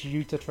convince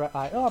you to try,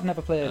 like, I've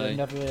never played Aye. them,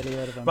 never really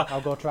heard of them, But-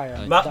 I'll go try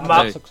them. Aye. That'd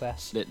Ma- be a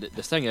success. The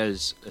thing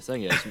is,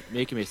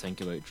 making me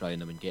think about trying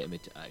them and getting me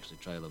to actually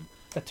try them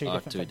They're two are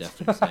different two things.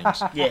 different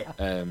things. Yeah.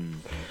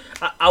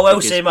 I will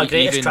Because say my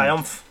greatest even-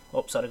 triumph.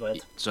 Oh, sorry, go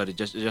ahead. Sorry,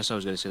 just I was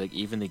going to say, like,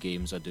 even the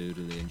games I do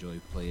really enjoy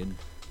playing,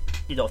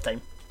 You don't have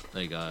time.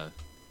 like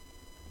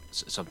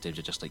sometimes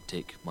I just like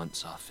take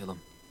months off of them.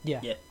 Yeah.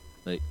 Yeah.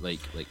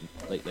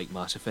 Like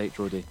Mass Effect,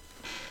 Roddy.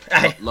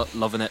 Aye.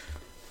 Loving it.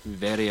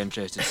 Very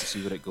interested to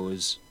see where it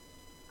goes.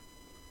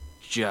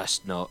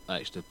 Just not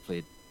actually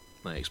played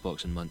my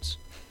Xbox in months.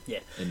 Yeah.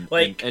 And,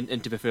 Like-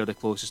 and to be fair, the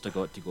closest I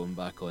got to going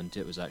back onto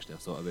it was actually I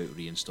thought about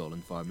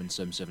reinstalling Farming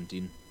Sim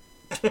 17.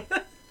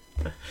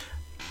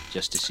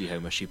 just to see how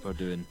my sheep are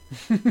doing.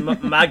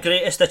 My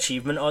greatest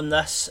achievement on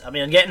this, I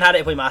mean, getting Harry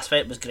to play Mass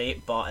Effect was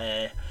great,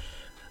 but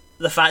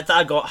the fact that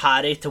I got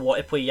Harry to want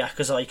to play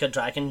Yakuza Like a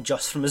Dragon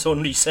just from his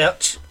own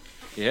research.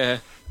 Yeah.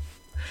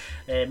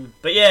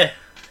 But yeah,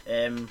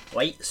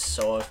 lights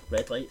or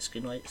red lights,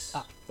 green lights.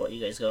 What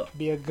you guys got?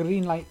 Be a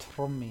green light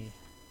from me.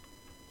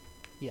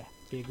 Yeah,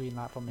 be a green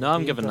light from me. No,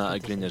 I'm Be giving that a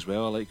interesting to green see. as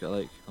well.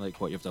 I like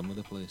what you've done with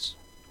the place.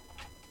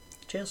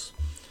 Cheers.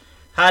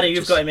 Harry, you've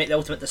Just- got to make the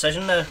ultimate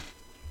decision now.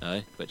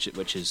 Aye, which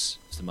is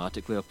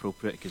thematically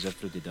appropriate because if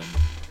they'd done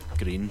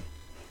green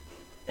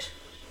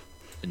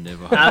and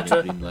never had true.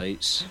 any green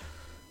lights,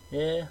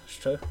 Yeah, it's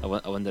true. I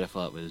wonder if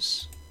that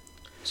was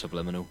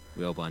subliminal.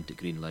 We all wanted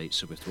green lights,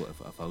 so we thought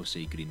if I'll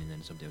say green and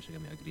then somebody else will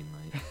give me a green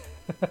light.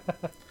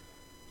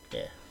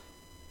 Yeah.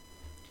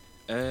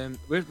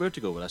 Where to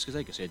go with this? Because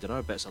like I said, there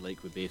are bits I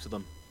like with both of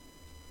them.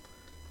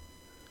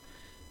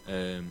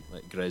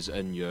 Like Grizz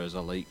and yours, I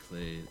like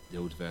the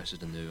old versus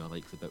the new. I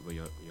like the bit where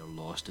you're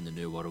lost in the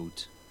new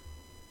world.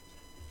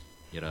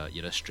 You're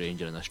a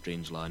stranger in a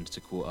strange land,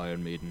 to quote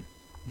Iron Maiden.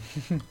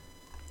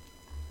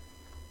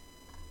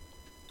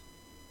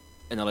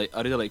 And I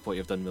really like what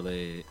you've done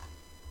with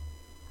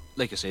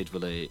like I said,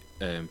 with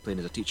playing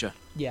as a teacher.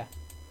 Yeah.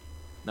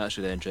 That's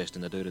really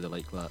interesting. I do really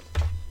like that.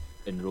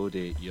 In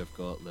Rhodey, you've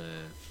got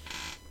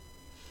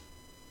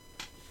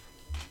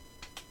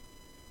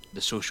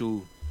the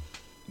social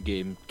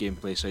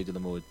gameplay side of the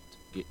mode.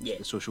 Yeah.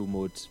 The social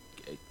mode.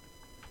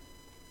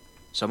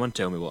 Someone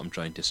tell me what I'm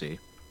trying to say.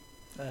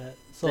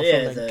 Social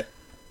yeah, link.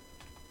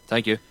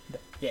 Thank you.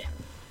 Yeah.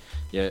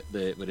 Yeah.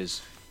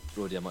 Whereas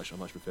Rhodey, I much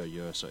prefer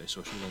your sort of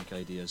social link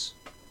ideas.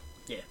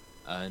 Yeah.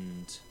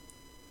 And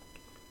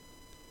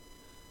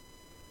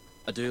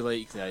I do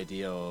like the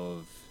idea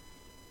of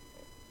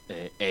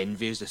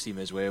envy as the theme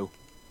as well.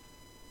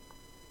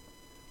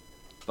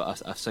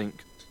 But I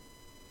think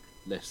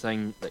the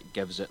thing that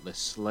gives it the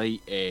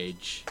slight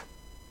edge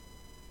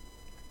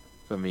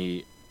for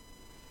me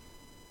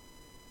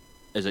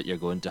is that you're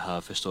going to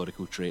have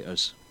historical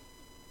traitors.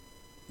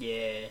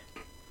 Yeah.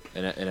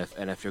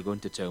 And if you're going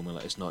to tell me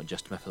that it's not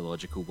just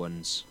mythological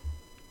ones,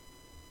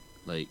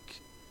 like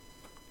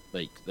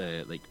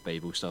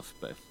Bible stuff,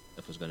 but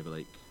if there's going to be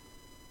like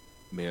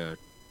mere,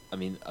 I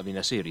mean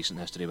I say recent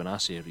history. When I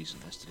say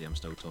recent history, I'm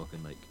still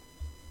talking like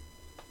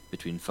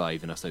between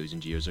 5 and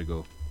 1,000 years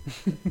ago.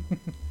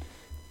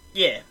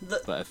 Yeah,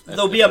 But if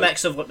there'll be a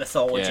mix of like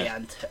mythology Yeah.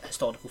 and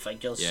historical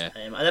figures. Yeah. I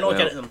didn't look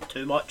Well- into them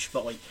too much,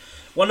 but like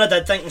one I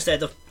did think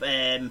instead of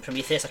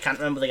Prometheus, I can't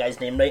remember the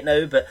guy's name right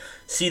now, but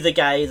see the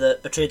guy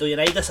that betrayed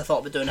Leonidas, I thought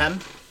about doing him.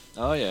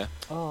 Oh yeah.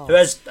 Oh. Who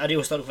is a real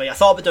historical figure. I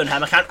thought about doing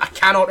him. I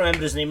cannot remember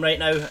his name right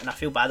now, and I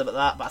feel bad about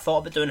that. But I thought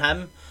about doing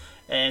him.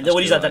 The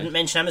only reason I didn't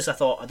mention him is I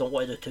thought I don't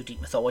want to do too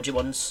deep mythology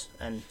ones.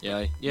 And Yeah,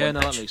 One no,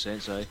 that pitch. makes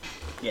sense. Aye.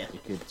 yeah,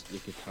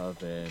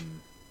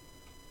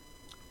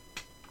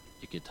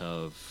 You could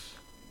have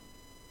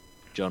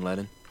John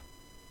Lennon.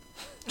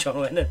 John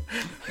Lennon.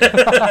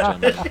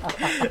 John Lennon.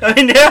 I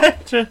mean, yeah.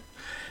 True.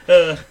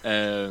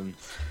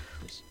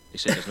 He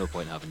said there's no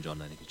point in having John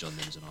Lennon because John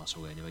Lennon's an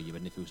arsehole anyway. You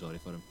wouldn't feel sorry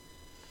for him.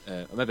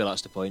 Or maybe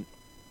that's the point.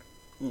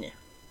 Yeah.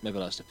 Maybe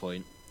that's the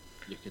point.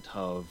 You could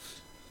have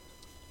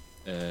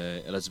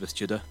Elizabeth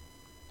Tudor.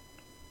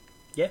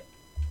 Yeah.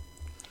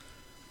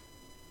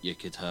 You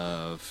could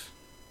have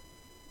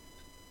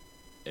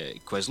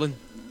Quisling,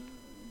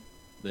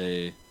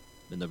 the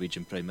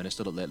Norwegian Prime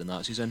Minister that let the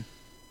Nazis in.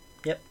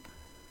 Yep.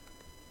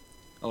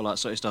 All that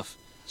sort of stuff.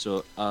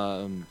 So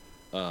I'm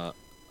a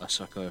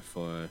sucker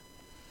for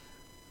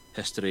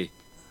history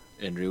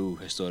and real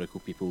historical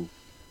people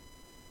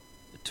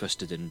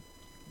twisted and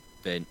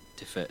bent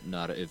to fit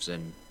narratives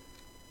in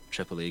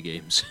AAA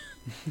games.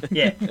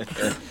 Yeah.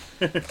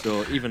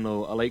 So even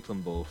though I like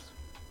them both,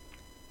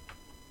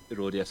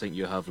 Rhodey, I think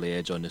you have the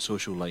edge on the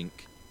social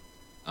link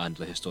and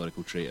the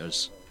historical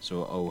traitors.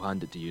 So I'll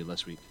hand it to you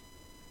this week.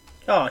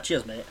 Oh,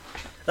 cheers, mate.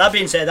 That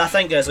being said, I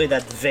think Grizzly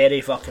did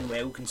very fucking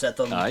well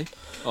considering Aye.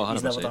 Oh, 100%.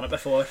 he's never done it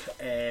before.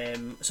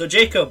 So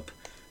Jacob,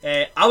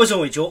 I was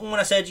only joking when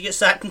I said you get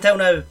sacked until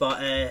now, but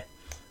aye.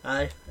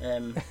 Aye,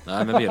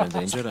 maybe you're in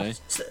danger, aye.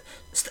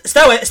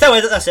 Still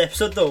edit this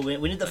episode though. We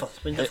need it for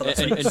this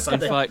In week.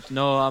 Sunday. fact,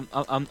 no,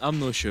 I'm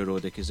not sure,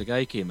 Rhodey, because the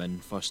guy came in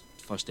first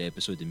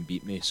episode and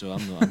beat me, so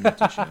I'm not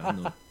too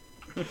sure.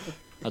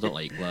 I don't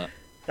like that.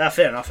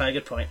 Fair enough.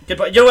 Good point. Good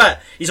point. You know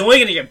what? He's only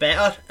going to get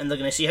better, and they're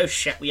going to see how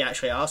shit we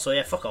actually are. So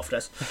yeah, fuck off,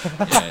 Chris.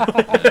 Yeah,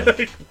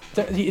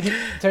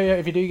 Tell you,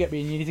 if you do get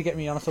me, you need to get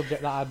me on a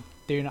subject that I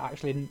do not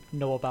actually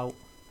know about.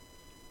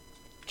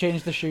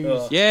 Change the shoes.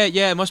 Oh. yeah,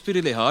 it must be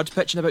really hard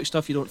pitching about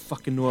stuff you don't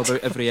fucking know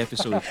about every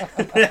episode.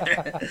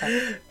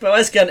 But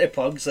let's get into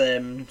plugs.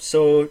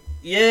 So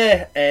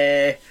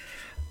yeah,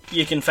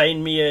 you can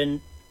find me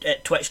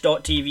at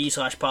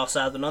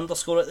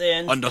twitch.tv/Parsadin_ at the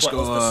end.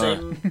 Underscore. Twitter's the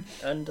same.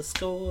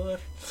 Underscore.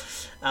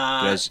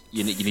 Guys,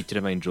 you need to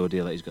remind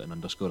Rhodey that he's got an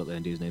underscore at the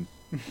end of his name.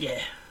 Yeah.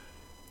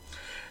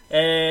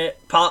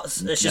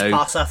 It's just Now,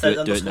 Parsath do it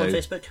underscore on now.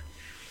 Facebook.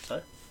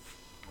 Sorry.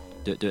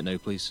 Do it now,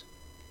 please.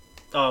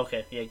 Oh,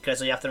 okay. Yeah,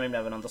 Chris, you have to remember to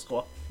have an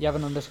underscore. You have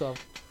an underscore.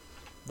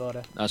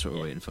 But That's what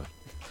we're waiting for.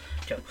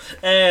 Cool.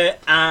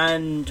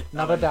 And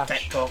Another dash.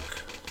 TikTok,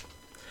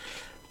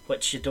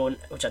 which I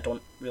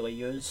don't really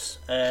use.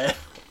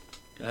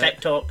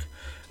 TikTok,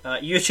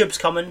 YouTube's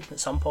coming at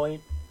some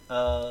point. Yeah,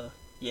 I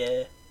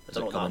Is don't it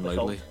know what coming that'll be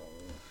loudly? called.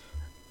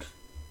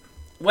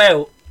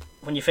 Well,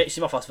 when you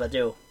see my first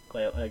video,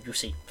 well, you'll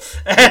see.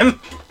 I'm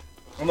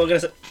not gonna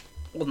say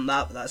more than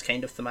that, but that's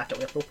kind of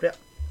thematically appropriate.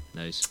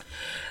 Nice.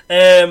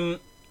 Yeah.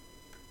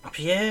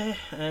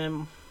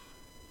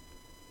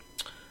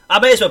 I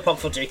might as well plug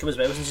for Jacob as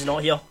well since he's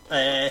not here.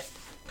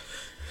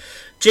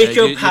 Jacob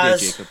You do,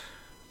 has. Jacob.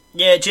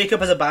 Yeah, Jacob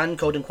has a band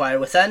called Inquire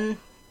Within.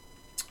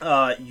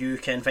 You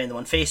can find them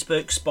on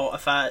Facebook,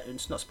 Spotify.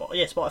 It's not Spotify.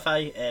 Yeah,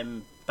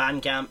 Spotify.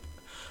 Bandcamp,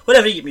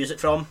 wherever you get music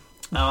from.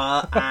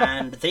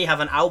 And they have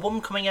an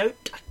album coming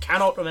out. I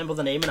cannot remember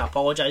the name, and I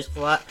apologise for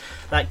that.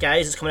 That,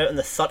 guys, it's coming out on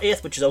the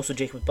 30th, which is also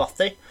Jacob's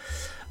birthday.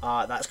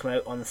 That's coming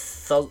out on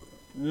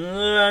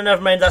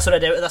never mind, that's what I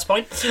do at this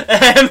point.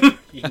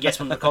 You can guess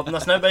when I'm recording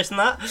this now based on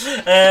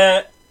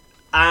that.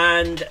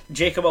 And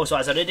Jacob also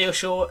has a radio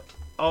show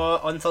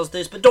on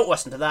Thursdays, but don't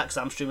listen to that because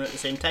I'm streaming at the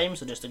same time,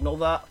 so just ignore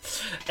that.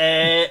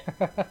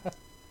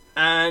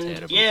 And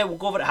Terrible. yeah, we'll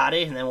go over to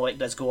Harry and then we'll let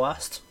Liz go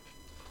last.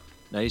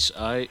 Nice.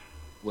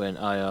 When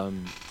I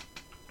am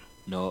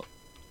not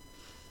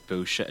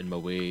bullshitting my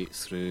way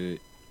through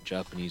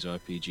Japanese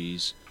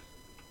RPGs,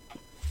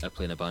 I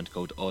play in a band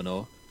called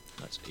Ono.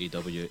 That's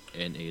AWNAW.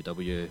 We've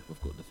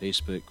got the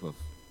Facebook. We've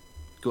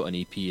got an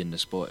EP in the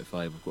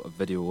Spotify. We've got a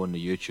video on the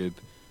YouTube.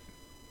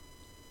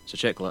 So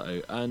check that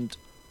out. And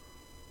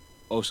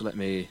also let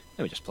me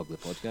just plug the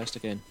podcast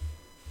again.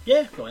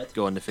 Yeah, go ahead.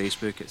 Go on the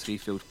Facebook at Three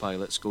Field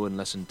Pilots. Go and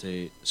listen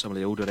to some of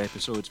the older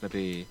episodes.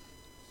 Maybe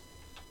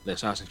the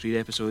Assassin's Creed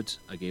episode,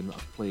 a game that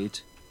I've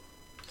played.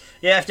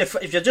 Yeah,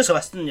 if you're just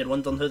listening, you're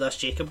wondering who this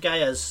Jacob guy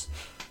is.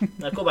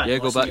 Go back. Yeah,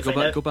 and go listen, back, you go find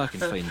back, out. go back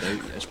and find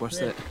out. It's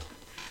worth it.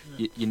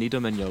 You need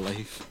them in your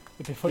life.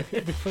 before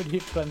you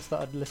friends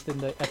started listing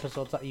the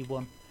episodes that he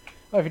won.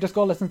 Oh, if you just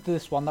go listen to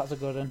this one, that's a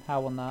good one. I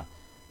won that.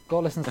 Go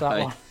listen to that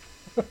Aye. one.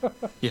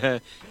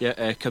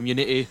 Yeah.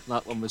 Community.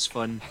 That one was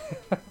fun.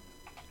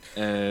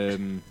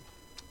 You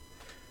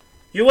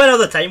win all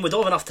the time. We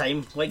don't have enough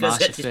time. Like, let's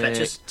Mass get these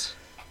pictures. Effect,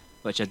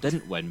 which I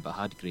didn't win, but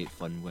had great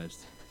fun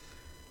with.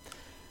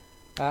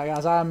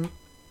 Guys, I'm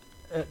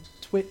at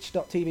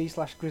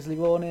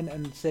twitch.tv/grizzlyronin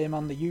and same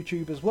on the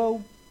YouTube as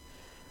well.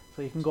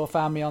 So you can go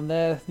find me on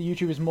there. The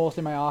YouTube is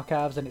mostly my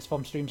archives and it's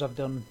from streams I've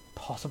done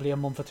possibly a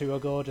month or two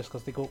ago just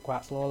because they go up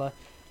quite slowly.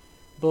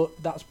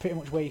 But that's pretty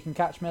much where you can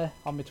catch me.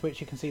 On my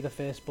Twitch you can see the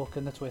Facebook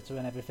and the Twitter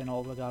and everything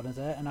all regarding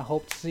there, and I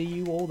hope to see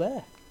you all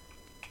there.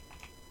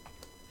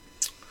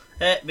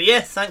 But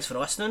yeah, thanks for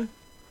listening,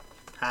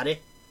 Harry.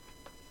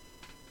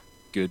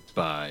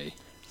 Goodbye.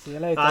 See you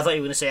later. I thought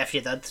you were going to say if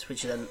you did,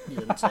 which you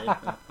didn't say.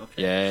 Oh,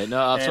 okay. Yeah,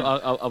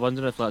 no, I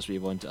wonder if that's what you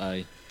want.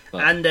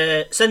 But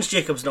And since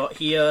Jacob's not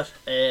here,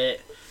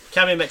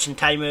 Kami, Mitch and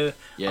Taimu,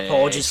 Yes.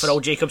 apologies for all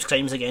Jacob's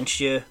crimes against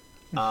you.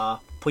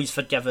 Please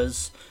forgive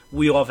us.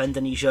 We love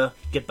Indonesia.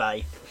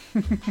 Goodbye.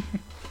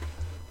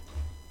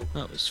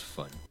 that was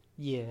fun.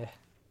 Yeah.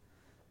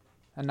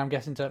 And I'm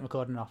guessing turn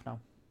recording off now.